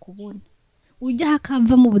ntangura kubona ujya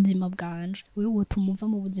hakava mu buzima bwanje wewe wotumuva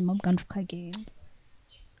mu buzima bwanje ukagenda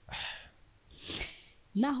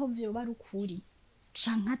naho vyoba ari ukuri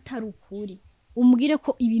canke atari ukuri umbwire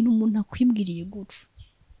ko ibintu umuntu akwibwiriye guca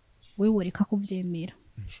wewe reka kuvyemera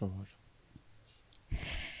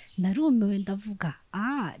narumiwe ndavuga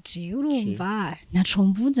je urumva naco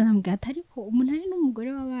mvuze nambwira ati ariko umuntu ari n'umugore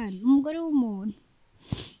w'abana umugore w'umuntu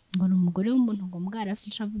ngo n'umugore w'umuntu ngo mbwara afite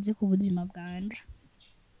ico avuze ku buzima bwanje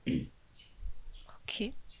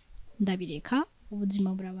okay ndabireka ubuzima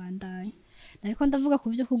burabandanya nariko ndavuga ku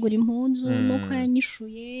byo kugura impunzu nuko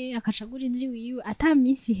yanyishuye akacagura inzi wiwe ata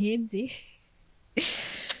minsi heze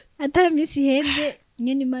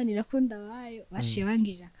nyene Imana irakunda bayo bashiye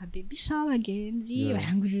bangirira ka baby shower abagenzi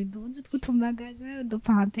barangurira uduhuzu tw'utumagaza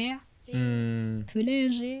udupampers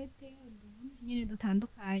turejete uduhuzu nyene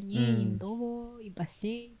dutandukanye indobo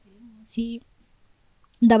ibase munsi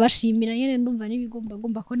ndabashimira nyene ndumva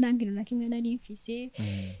nibigomba ko ntangira na kimwe nari mfise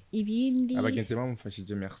ibindi abagenzi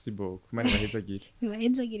bamufashije merci beaucoup Imana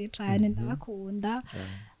ibahezagire cyane ndabakunda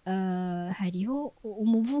hariho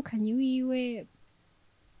umuvukanyi wiwe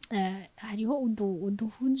hariho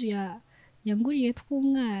uduhuzu yanguriye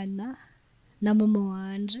tw'umwana na mama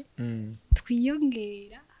wanje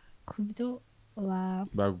twiyongera ku byo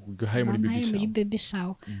baguhaye muri baby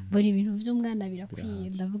shower buri ibintu by'umwana birakwiye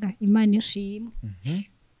ndavuga Imana ishimwe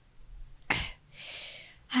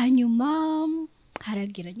hanyuma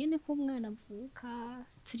haragira nyene ko umwana avuka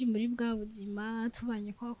turi muri bwa buzima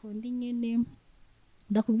tubanye ko akunda nyene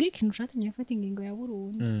ndakubwira ikintu cyatumye afata ingingo ya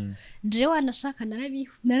burundu je wanashaka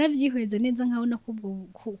naravyihweza neza nkabona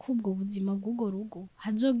kubwo buzima bw'ugo rugo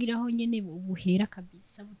hazogiraho nyene buhera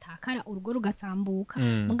kabisa butakara urugo rugasambuka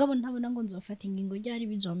mugabo ntabona ngo nzofata ingingo ryari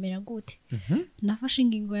bizomera gute nafashe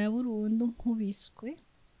ingingo ya burundu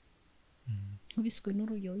nkubiswe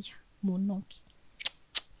n'uruyoya mu ntoki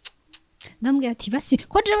ndambwira ati basi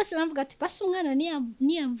ko je basi namvuga ati basi umwana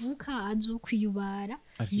niyavuka azokwiyubara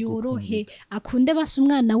yorohe akunde basi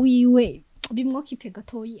umwana wiwe bimwokipe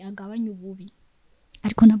gatoyi agabanya ububi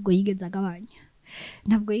ariko ntabwo yigeze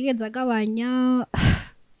agabanya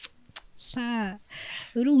sa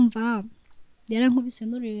urumva yarankubise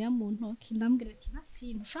n'uruyoya mu ntoki ndambwira ati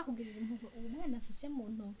basi ntushaka kugirira impuhwe uwo mwana afise mu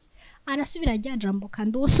ntoki arasubira ajambo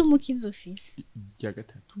kandi wose umukizi office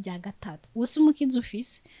rya gatatu wose umukizi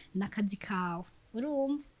office nakazi kawe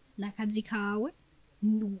urumva nakazi kawe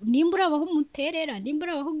nimbura abaho umuterera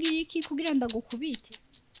nimbura abaho giki kugira ndagukubite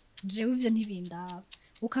jewe ivyo ntibindaba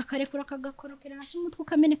ukakarekura kagakorokera hasi umutwe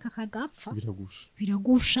ukameneka kagapfa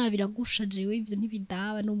biragusha jewe ivyo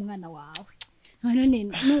ntibindaba n'umwana wawe none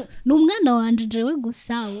n'umwana wanje jewe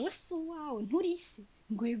gusa wose wawe nturisi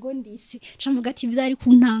ngwego ndisi camuga ati vyari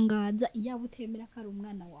kuntangaza iyaba utemera ko ari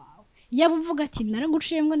umwana wawe iyaba uvuga ati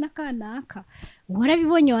naraguciyemwe nakanaka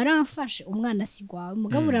warabibonye waramfashe umwana sigwawe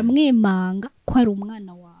mugabo uramwemanga ko ari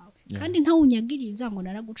umwana wawe kandi ntawunyagiriza ngo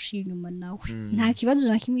naraguciye inyuma nawe nta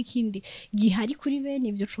kibazo na kimwe kindi gihari kuri bene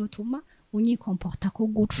ibyo cotuma unyikomporta ko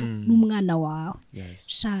gucu n'umwana wawe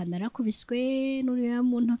sha narakubiswe n'uriya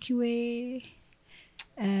mu ntoki we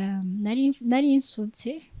nari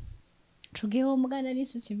insutse Chugeho mugana ari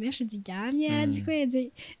insutsi menshi ziryamye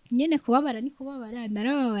yarazikweze nyene kubabara ni kubabara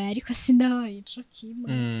narababaye ariko sinabaye ico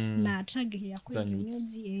kimwe nacagihe yakwega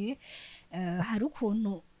imyuzi hari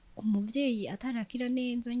ukuntu umuvyeyi atarakira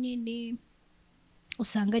neza nyene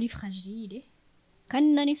usanga ari fragile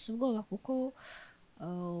kandi nari mfise ubwoba kuko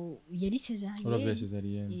yari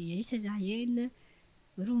césarienne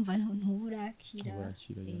urumva ntuburakira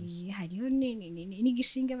hariho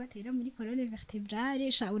n'igishinge batera muri colonne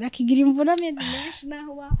vertébrale sha urakigira imvura amezi menshi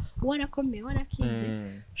naho warakomeye warakize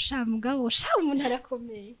sha mugabo sha umuntu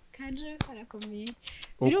arakomeye kanje arakomeye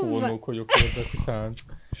urumva uko yo kuza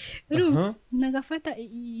kusanzwe urumva nagafata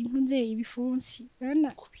intunze ibifunsi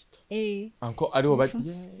urana anko ariho bati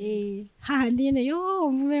hahandi nyene yo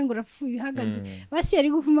mvume ngo urapfuye uhagaze basi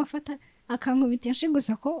yari gufuma afata akankubita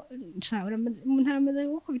gusa ko umuntu aramaze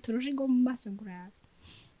gukubita urujigo mu maso ngurara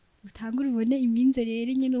utangura ubone iminze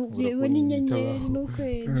rero nyine ubone inyenyeri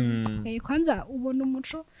n'ukwezi kwanza ubona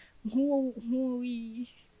umuco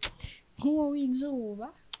nk'uwo w'izuba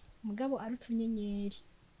mugabo ari utunyenyeri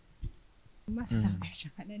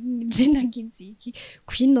je nagize iki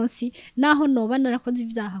kwinosi naho noba narakoze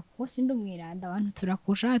ivyaha kuko sindi umwiranda abantu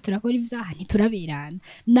turakosha turakora ivyaha ntituraberana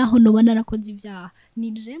naho noba narakoze ivyaha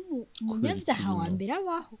nije mu munyavyaha wa mbere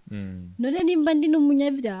abaho none nimba ndi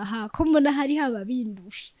n'umunyavyaha ko mbona hari haba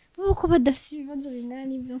bindusha uko badafite ibibazo bingana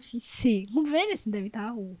n'ivyo mfise nkuvere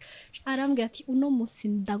sindabitahura arambwira ati uno musi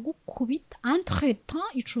ndagukubita entre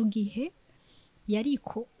temps ico gihe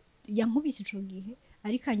yariko yankubise ico gihe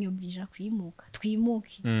ariko anyobrija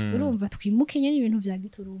twimuke urumva twimuke nyene ibintu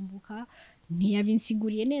vyagiturumbuka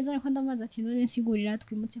ntiyabinsiguriye neza ariko ndamaze ati none nsigurira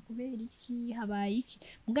twimutse kubera iki habaye iki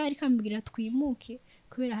mbwa ariko ambwira twimuke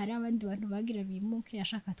kubera hari abandi bantu bagira bimuke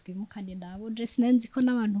yashaka twimukane nabo je sinanzi ko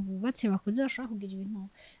n'abantu bubatse bakuze bashobora kugira ibintu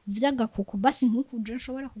vy'agakuku basi nk'ukuje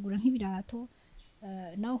nshobora kugura nk'ibirato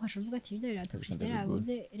nawe ukashavuga ati ibyo birato Christelle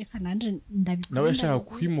yaguze reka nanje ndabikora nawe yashaka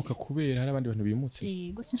kwimuka kubera hari abandi bantu bimutse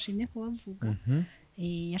yego sinshimye kubavuga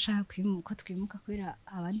yashaka kwimuka twimuka kubera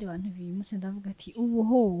abandi bantu bimutse ndavuga ati ubu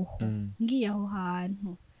hoho ngiye aho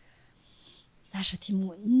hantu ndashati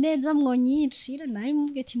neza mwonyicira nawe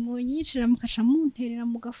mubwiye ati mwonyicira mukaca munterera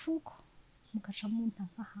mu gafuko mukaca munta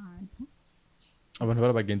nk'ahantu abantu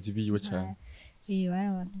barabagenzi biwe cyane bari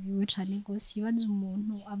abantu biwe cyane gose ibaze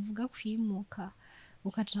umuntu avuga kwimuka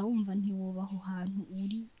ukaca wumva ntiwobaho hantu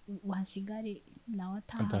uri uhasigare nawe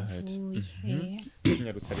atahavuye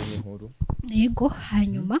nyarutse ari inkuru yego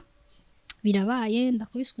hanyuma birabaye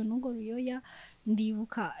ndakubiswe n'ubwo ruyoya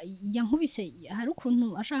ndibuka yankubise hari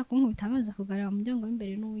ukuntu ashaka kunkubita abanza kugarura mu muryango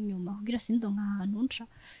w'imbere n'uw'inyuma kugira sindo nk'ahantu nca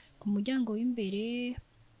ku muryango w'imbere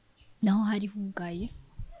naho hari hugaye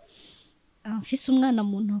mfise umwana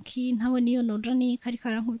mu ntoki ntabona iyo noja ni kari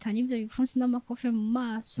karankubita n'ivyo bipfunsi n'amakofe mu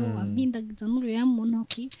maso ampindagiza n'uruya mu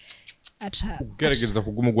ntoki aca ugerageza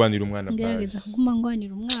kuguma ugwanira umwana ngerageza kuguma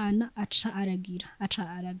ngwanira umwana aca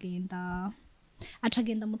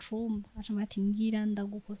agenda mu cumba aca ati mbwira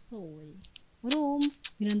ndagukosore urumva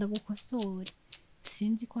mbwira ndagukosore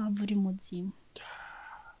sinzi ko hava uri muzima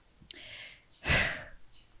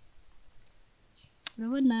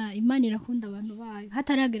urabona Imana irakunda abantu bayo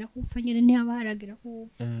hataragera kupfa nyene ntihaba haragera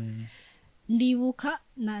kupfa ndibuka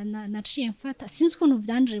naciye mfata sinzi ukuntu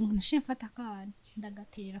vyanje naciye mfata akana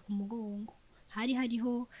ndagaterera ku mugongo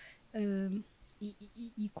hariho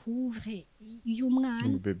ikuze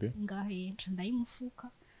y'umwana ngahe nca ndayimufuka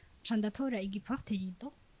nca ndatora igiporte rido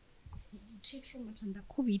c'icuma nca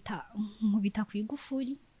ndakubita nkubita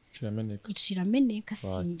kw'igufuri icirameneka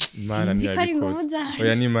sinzi ko ari ngombwa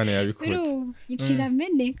oya ni Imana yabikoze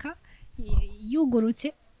icirameneka yugurutse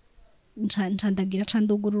nca ndagira nca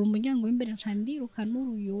ndugurura umuryango w'imbere nca ndiruka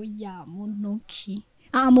n'uruyoya mu ntoki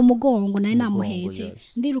mu mugongo naye namuhetse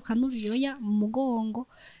ndiruka n'uruyoya mu mugongo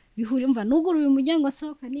bihuri mva nuguruye umuryango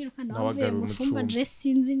asohoka niruka navuye mu cumba je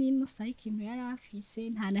sinzi nino sai ikintu yari afise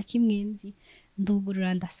nta na kimwe nzi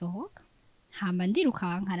ndugurura ndasohoka hama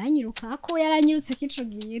ndirukanka aranyiruka ko yaranyirutse kico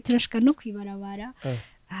giye turashika no kwibarabara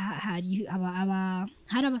hari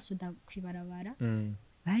hari abasoda kwibarabara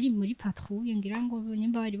bari muri patrouille ngira ngo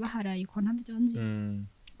nyimba bari baharaye ko ntabyo nzi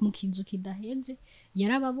mu kinzu kidaheze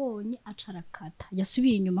yarababonye acarakata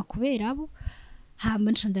yasubiye inyuma kubera abo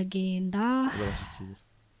hama ndagenda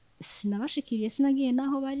sinabashikiriye sinagiye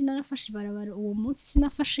naho bari narafashe ibarabara uwo munsi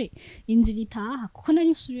sinafashe inzira itaha kuko nari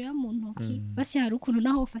nsubiye mu ntoki basi hari ukuntu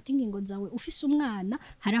naho ufata ingingo zawe ufise umwana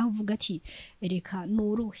hari aho uvuga ati reka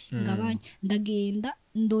nuruhe ngabanye ndagenda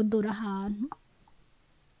ndodora ahantu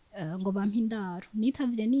ngo bampe indaro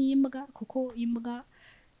nitavye n'imbwa kuko imbwa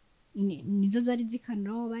nizo zari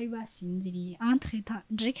zikaniraho bari basinziriye entretemps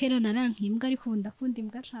jekera narankimbwa ariko ndakunda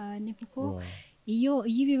imbwa cane kuko iyo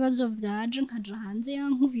ibibazo vyaje nkaja hanze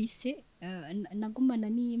yankubise nagumana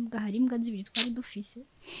n'imbwa hari imbwa zibiri twari dufise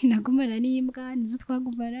nagumana n'imbwa nizo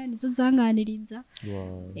twagumana nizo zanganiriza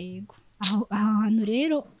yego aho hantu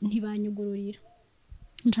rero ntibanyugururira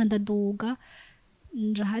nca ndaduga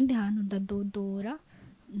nja handi hantu ndadodora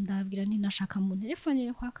ndabwira nti nashaka mu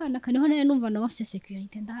telefonere kwa kanaka niho nayo numva nabafise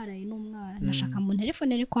security ndaharaye n'umwana nashaka mu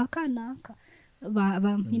telefonere kwa kanaka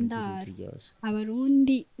bampindaro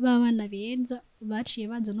abarundi babana beza baciye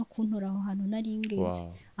baza no kuntora aho hantu nari ngeze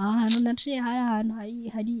aho hantu naciye hari ahantu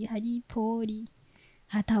hari pori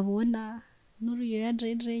hatabona n'uruyoya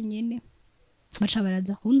jeje nyene baca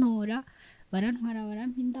baraza kuntora barantwara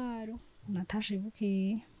barampindaro natashe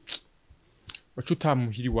bukeye wacu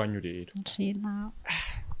utamuhiri wanyu rero nciye ntawe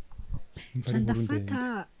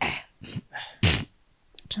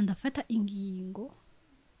ndafata ingingo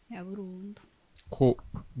ya burundu ko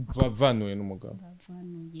bavanuye n'umugabo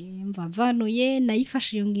mvanuye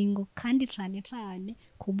nayifashe iyo ngingo kandi cane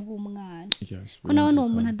kubw'umwana ko nawe uwo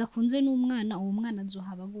muntu adakunze n'umwana uwo mwana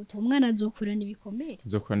azohaba gute uwo mwana azokurana ibikomere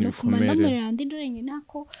ndamurera ndi dorenge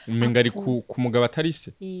nako umenga ari ku mugabo atari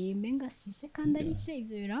se menga sise kandi ari se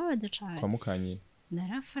ivyo birababaza cane kwa mukanye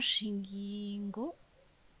narafashe ingingo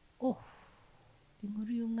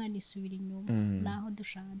inkuru y'umwana isubira inyuma naho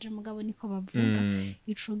dushaje mugabo niko bavuga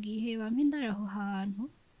ico gihe bampindara aho hantu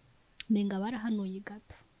menga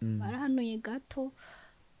barahanuye gato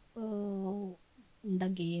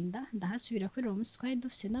ndagenda ndahasubira kuri uwo munsi twari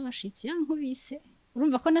dufise n'abashitsi yankubise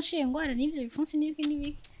urumva ko naciye ngwara n'ivyo bipfunsi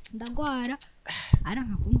n'ibiki ndagwara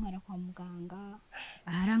aranka kuntwara kwa muganga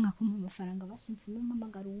aranka kumpa amafaranga basimfume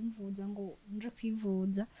mpamagara uwumvuza ngo nje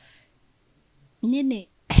kwivuza nyene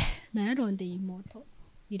nararondeye imoto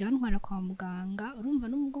irantwara kwa muganga urumva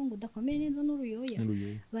n'umugongo udakomeye neza n'uruyoya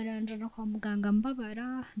baranjana kwa muganga mbabara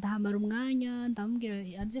ndahamara umwanya ndamubwira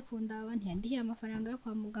aze kundaba ntiyandihiye amafaranga yo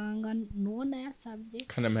kwa muganga nubona yasavye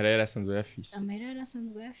kandi amahera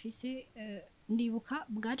yarasanzwe yafise ndibuka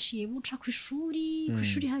bwaciye buca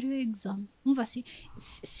kw'ishuri hariho exam umva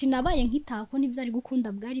sinabaye nkitako ntivyari gukunda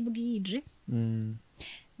bwari bwije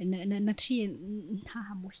naciye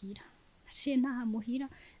ntahamuhira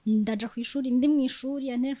ndaja kw'ishuri ndi mw'ishuri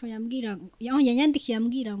ya telefone yanyandikiye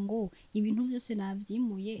ambwira ngo ibintu byose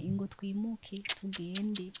navyimuye ngo twimuke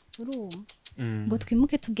tugende urumva ngo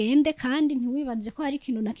twimuke tugende kandi ntiwibaze ko hari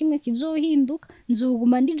ikintu na kimwe kizohinduka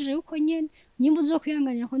nzoguma ndije yuko nyene nyimba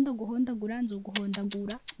uzokwihanganira ko ndaguhondagura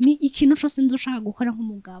nzoguhondagura ni ikintu cyose nzoshaka gukora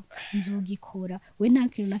nk'umugabo nzogikora we nta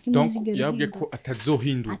kintu na kimwe zigero yabwiye ko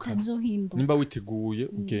atazohinduka nimba witeguye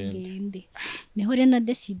ugende niho rena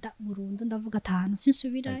decida burundu ndavuga ahantu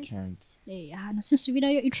sinsubirayo ahantu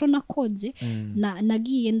sinsubirayo ico nakoze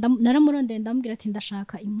nagiye naramurondeye ndambwira ati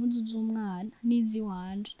ndashaka impuzu z'umwana nizi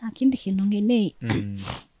wanje nta kindi kintu ngeneye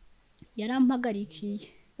yarampagarikiye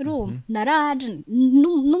naraje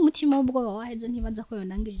n'umutima w'ubwoba waheze ntibaza ko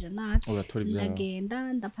yonangirira nabi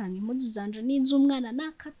ndagenda ndapanga impuzu zanje n'iz'umwana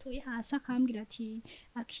nakatoye hasi akambwira ati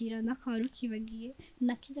akira nakawari ukibagiye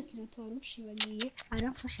nakiza kiroto wari ucibagiye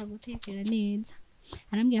aramfasha gutekera neza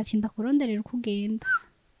arambwira ati ndakuronderera uko ugenda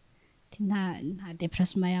nta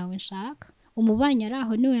deplacement yawe nshaka umubanyi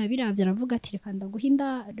araho niwe yabiravye aravuga ati reka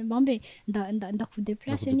ndaguhinda bambe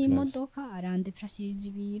ndakudeplace n'imodoka arandeplaciriza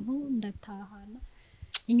ibintu ndatahana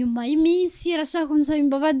inyuma y'iminsi yarashaka kunsaba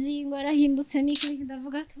imbabazi ngo arahindutse n'iki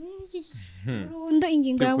ndavuga ati burundu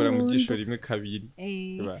ingingo ya burundu mu gisho rimwe kabiri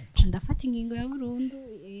ndafata ingingo ya burundu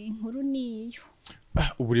inkuru niyo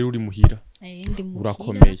ubu rero uri muhira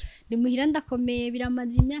urakomeye ndi muhira ndakomeye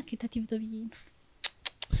biramaze imyaka 3 ivyo bintu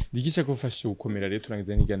Nigise ko fashe ukomera rero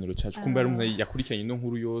turangiza n'iganiro cyacu kumba ari umuntu yakurikiranye no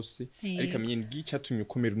nkuru yose ariko amenye ngicatumye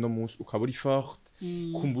ukomera no munsi ukaba uri forte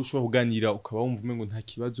kumba ushobora kuganira ukaba wumva umengo nta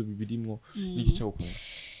kibazo bibirimwo n'igica gukomera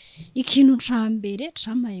ikintu cambere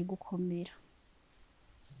camaye gukomera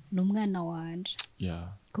n'umwana wanje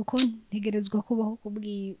kuko ntegerezwa kubaho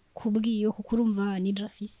kubwiyo kuko urumva ni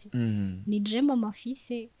jafise ni jema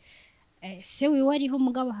mafise se wiwe ariho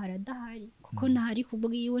mugabo haradahari kuko ntahari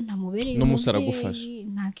kubwiwe ntamubereye no musara gufasha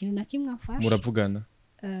nta kintu na kimwe afasha muravugana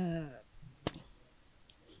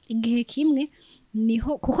igihe kimwe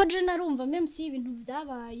niho kuko je narumva même si ibintu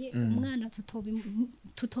byabaye umwana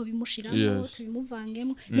tutobimushiramo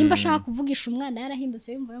tubimuvangemo nimba ashaka kuvugisha umwana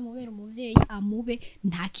yarahindutse yumva yamubera umuvyeyi amube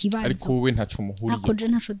nta kibazo ariko wowe ntaco muhuriye ako je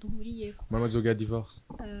ntaco duhuriyeko mama zoga divorce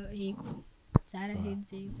yego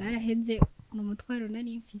zaraheze n'umutwaro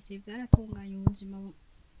nari mfise byaratunganya ubuzima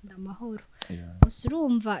ndamahoro gusa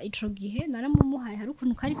urumva ico gihe naramumuhaye hari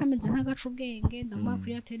ukuntu kari kameze nk'agacu ubwenge ndamuha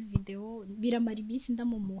kuri appel video biramara iminsi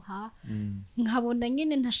ndamumuha nkabona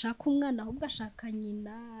nyene ntashaka umwana ahubwo ashaka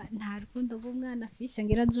nyina nta rukundo rw'umwana afise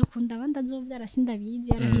ngira azokunda abandi azovyara sindabizi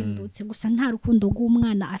yarahindutse gusa nta rukundo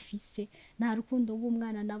rw'umwana afise nta rukundo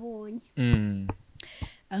rw'umwana nabonye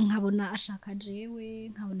nkabona ashaka jewe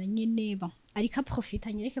nkabona nyene ariko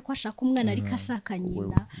aprofita nyereke ko ashaka umwana ariko ashaka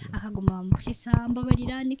nyina akaguma mufisa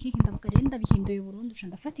mbabarira n'ikiki ndavuga rero ndabihinduye burundu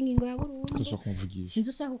ndafata ingingo ya burundu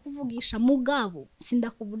sinzusaka kukuvugisha mugabo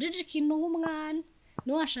sindakubujije ikintu w'umwana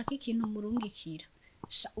no ashaka ikintu murungikira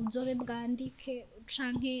uzobe bwandike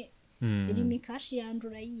canke rimikashi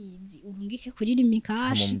yandura yizi urungike kuri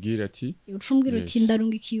rimikashi amubwira ati ucumbwira uti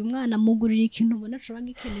ndarungikiye umwana mugurira ikintu ubona cyo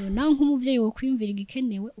bagikenewe naho nk'umuvyeyi wo kwiyumvira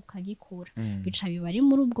igikenewe ukagikora bica bibari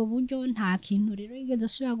muri ubwo buryo nta kintu rero yigeze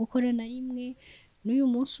asubira gukora na rimwe n'uyu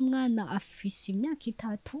munsi umwana afise imyaka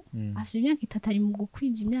 3 ari mu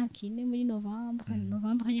gukwiza imyaka 4 muri November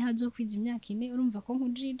kandi hazokwiza imyaka 4 urumva ko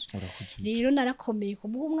nkujije rero narakomeye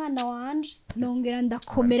kubwo umwana wanje nongera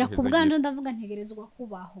ndakomera kubwanje ndavuga ntegerezwa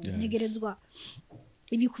kubaho ntegerezwa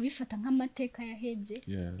ibi kubifata nk'amateka yaheze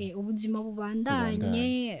ubuzima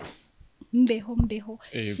bubandanye mbeho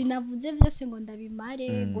sinavuze byose ngo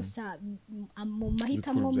ndabimare gusa mu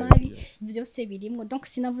mahitamo mabi byose birimwo donc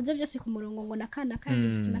sinavuze byose ku murongo ngo nakana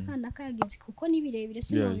kagize kuko nibirebire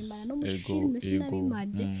sinabimara no mu film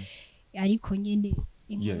sinabimaze ariko nyene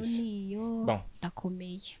inkuru niyo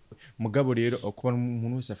ndakomeye mugabo rero kuba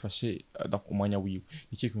umuntu wese afashe umwanya wiwe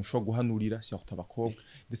iki kintu ushobora guhanurira si abakobwa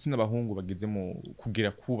ndetse n'abahungu bageze mu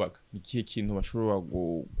kugira kubaka ikihe kintu bashobora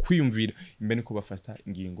kwiyumvira imbere ko bafata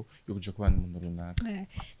ingingo yo kuja kubana n'umuntu runaka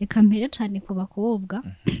reka mbere cyane ku bakobwa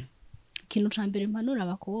ikintu ca mbere mpanura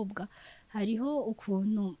abakobwa hariho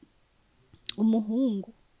ukuntu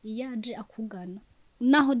umuhungu iyaje akugana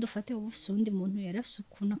naho dufate ubufise undi muntu yarafise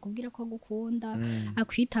ukuntu akubwira ko agukunda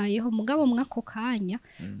akwitayeho mugabo mwako kanya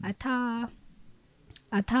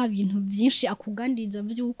ata bintu byinshi akugandiriza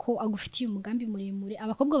byuko agufitiye umugambi muremure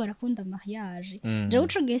abakobwa barakunda mariage jewe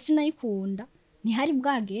uco gihe sinayikunda ntihari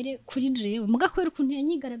bwagere kuri jewe mugakwera ukuntu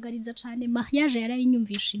yanyigaragariza cane mariage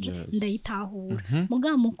yarayinyumvishije ndayitahura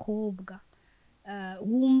mugabo mukobwa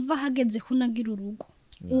wumva hageze kunagira urugo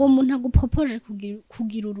uwo muntu agupropoje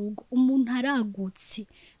kugira urugo umuntu aragutse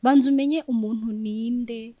banza umenye umuntu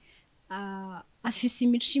ninde afise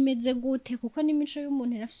imico imeze gute kuko n'imico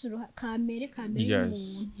y'umuntu irafise kamere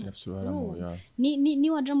y'umuntu ni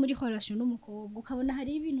waja muri relation n'umukobwa ukabona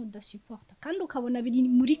hari ibintu udasuporta kandi ukabona biri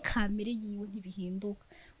muri kamere yiwe ntibihinduka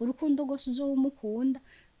urukundo rwose uzomukunda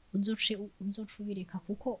uzocubireka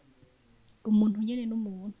kuko umuntu nyene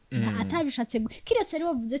n'umuntu atabishatse kiretse ari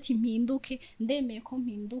wavuze ati mpinduke ndemeye ko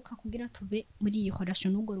mpinduka kugira tube muri iyi relation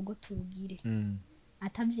n'ubwo rugo turugire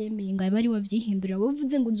atavyemeye ngo bari wavyihindura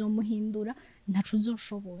bavuze ngo uzomuhindura ntacu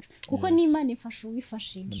uzoshobora kuko n'Imana ifasha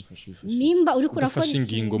ubifashije nimba uri kurakora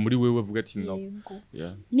ingingo muri wewe avuga ati no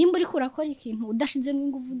nimba uri kurakora ikintu udashizemo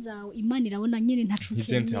ingufu zawe Imana irabona nyene ntacu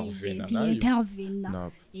intervena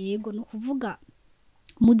yego no kuvuga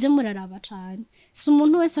muze muraraba cyane si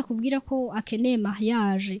umuntu wese akubwira ko akeneye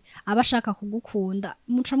mariage abashaka kugukunda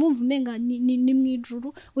muca mumva umenga ni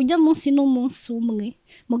mwijuru ujya munsi n'umunsi umwe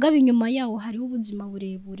mugabe inyuma yawo hariho ubuzima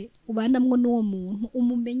burebure ubandamwo n'uwo muntu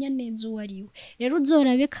umumenya neza uwo ari we rero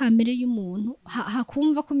uzorabe kamere y'umuntu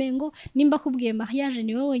hakumva kumengo nimba kubwiye mariage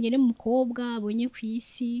niwe wenyene mukobwa abonye ku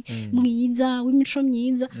isi mwiza w'imico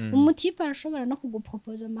myiza umutipe arashobora no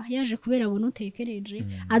kugupropoza mariage kubera abona utekereje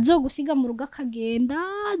azogusiga mu rugo akagenda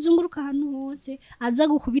azunguruka ahantu hose aza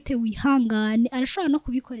gukubite wihangane arashobora no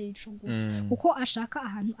kubikorera ico gusa kuko ashaka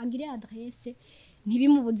ahantu agire adresse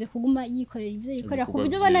ntibimubuze kuguma yikorera ivyo yikorera ku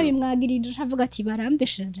buryo bana bimwagirije avuga ati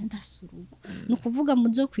barambesheje ndasurugo no kuvuga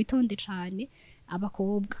muzo kwitonde cane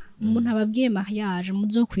abakobwa umuntu ababwiye mariage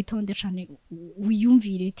muzo kwitonde cane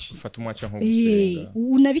wiyumvire ati ufata umwaca nko gusenga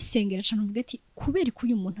unabisengera cane uvuga ati kubera ko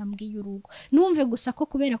uyu muntu ambwiye urugo numve gusa ko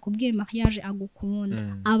kubera kubwiye mariage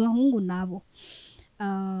agukunda abahungu nabo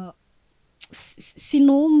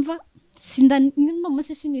sinumva no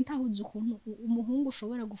musi sinitahuza ukuntu umuhungu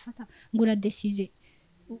ushobora gufata ngo uradesize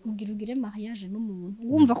ugire mariage n'umuntu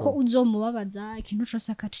wumva ko uzomubabaza ikintu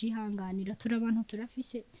cyose akacihanganira turi abantu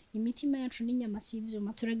turafise imitima yacu n'inyama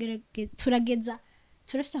s'ivyuma turageza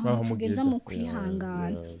turafise aho tugeza mu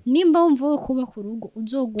kwihangana nimba wumva wo kubaka urugo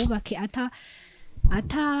uzogubake ata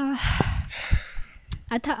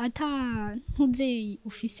ntuzeyi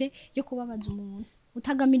ufise yo kubabaza umuntu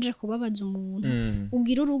utagamije kubabaza umuntu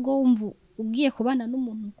ugira urugo wumva ugiye kubana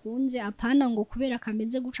n'umuntu ukunze apana ngo kubera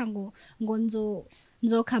kameze guca ngo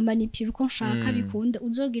nzokamanipira uko nshaka bikunde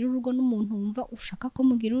uzogira urugo n'umuntu wumva ushaka ko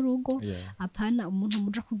mugira urugo apana umuntu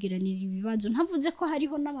muja kugiranira ibibazo ntavuze ko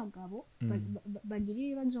hariho n'abagabo bagira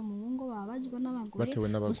ibibazo mu ngo babazwa n'abagore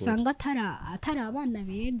usanga atari abana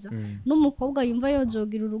beza n'umukobwa yumva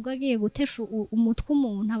yozogira urugo agiye gutesha umutwe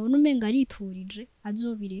umuntu abona umenga ariturije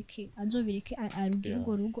azobireke arugira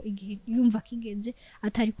urwo rugo igihe yumva kigeze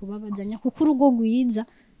atari kubabazanya kuko urugo rwiza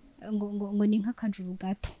ngo ni nk'akajuru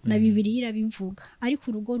gato na Bibiliya irabivuga ariko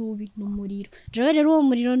urugo rubi n'umuriro jewe rero uwo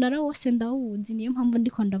muriro narawose ndawuzi niyo mpamvu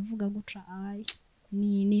ndiko ndavuga guca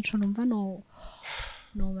nico numva no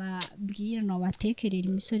babwira no batekerera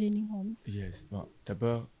imisore n'inkumi yes bon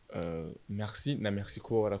d'abord merci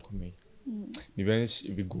ko warakomeye ni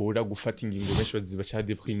benshi bigora gufata ingingo benshi baca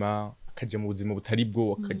deprima akaja mu buzima butari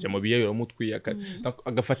bwo akaja mu biyayura mutwi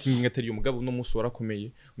agafata ingingo atari umugabo no musi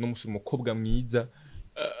warakomeye no musi umukobwa mwiza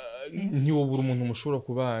ntiwobura umuntu mushobora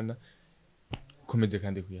kubana komeze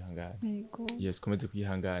kandi kwihangana yes komeze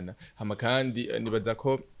kwihangana hama kandi nibaza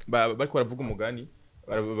ko bariko baravuga umugani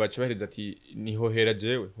baca bahereza ati nihohera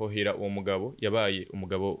jewe hohera uwo mugabo yabaye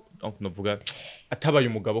umugabo novuga atabaye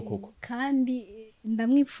umugabo koko kandi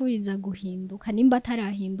ndamwipfuriza guhinduka nimba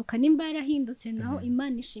atarahinduka nimba yarahindutse naho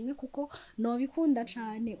Imana ishimwe kuko nobikunda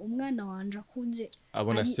cane umwana wanje akunze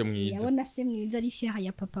abona se mwiza ari fier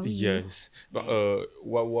ya papa wiwe yes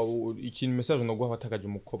ikintu message no guha watakaje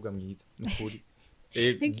umukobwa mwiza nukuri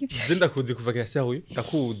je ndakuzi kuva kera sawe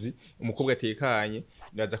ndakuzi umukobwa atekanye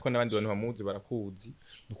ndaza ko nabandi bantu bamuzi barakuzi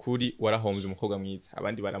nukuri warahombye umukobwa mwiza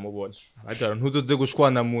abandi baramubona abandi barantuzoze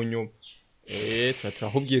gushwana mu nyuma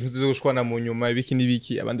turahubwiye ntuzoze gushwana mu nyuma ibiki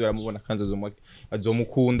nibiki abandi baramubona kanzo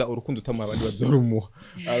azomukunda urukundo utamuha abandi bazorumuha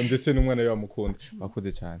ndetse n'umwana we bamukunda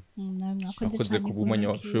bakoze cyane bakoze kubumanya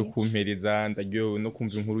washoye kumpereza ndaryowe no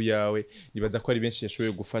kumva inkuru yawe nibaza ko ari benshi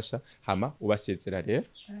yashoboye gufasha hama ubasezera rero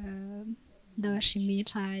ndabashimiye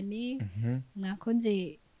cyane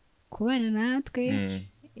mwakoze kubana natwe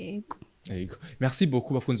yego Ego. Merci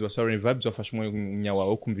beaucoup bakunzi ba Sovereign Vibes bafashe umwanya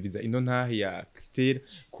wawe kumviriza ino ntahe ya Christelle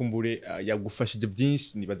kumbure yagufashije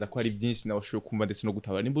byinshi nibaza ko ari byinshi nawe ushoboye kumva ndetse no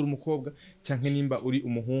gutabara nimba uri umukobwa canke nimba uri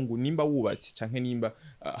umuhungu nimba wubatse canke nimba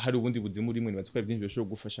hari ubundi buzima urimo nibaza ko ari byinshi bishobora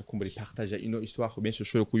gufasha kumbure partager ino histoire benshi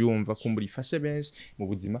ushobora kuyumva kumbure ifashe benshi mu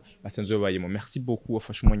buzima basanzwe babayemo. Merci beaucoup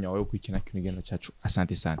wafashe umwanya wawe kwikina kinigeno cyacu.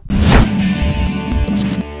 Asante sana.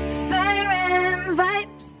 Siren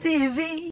Vibes TV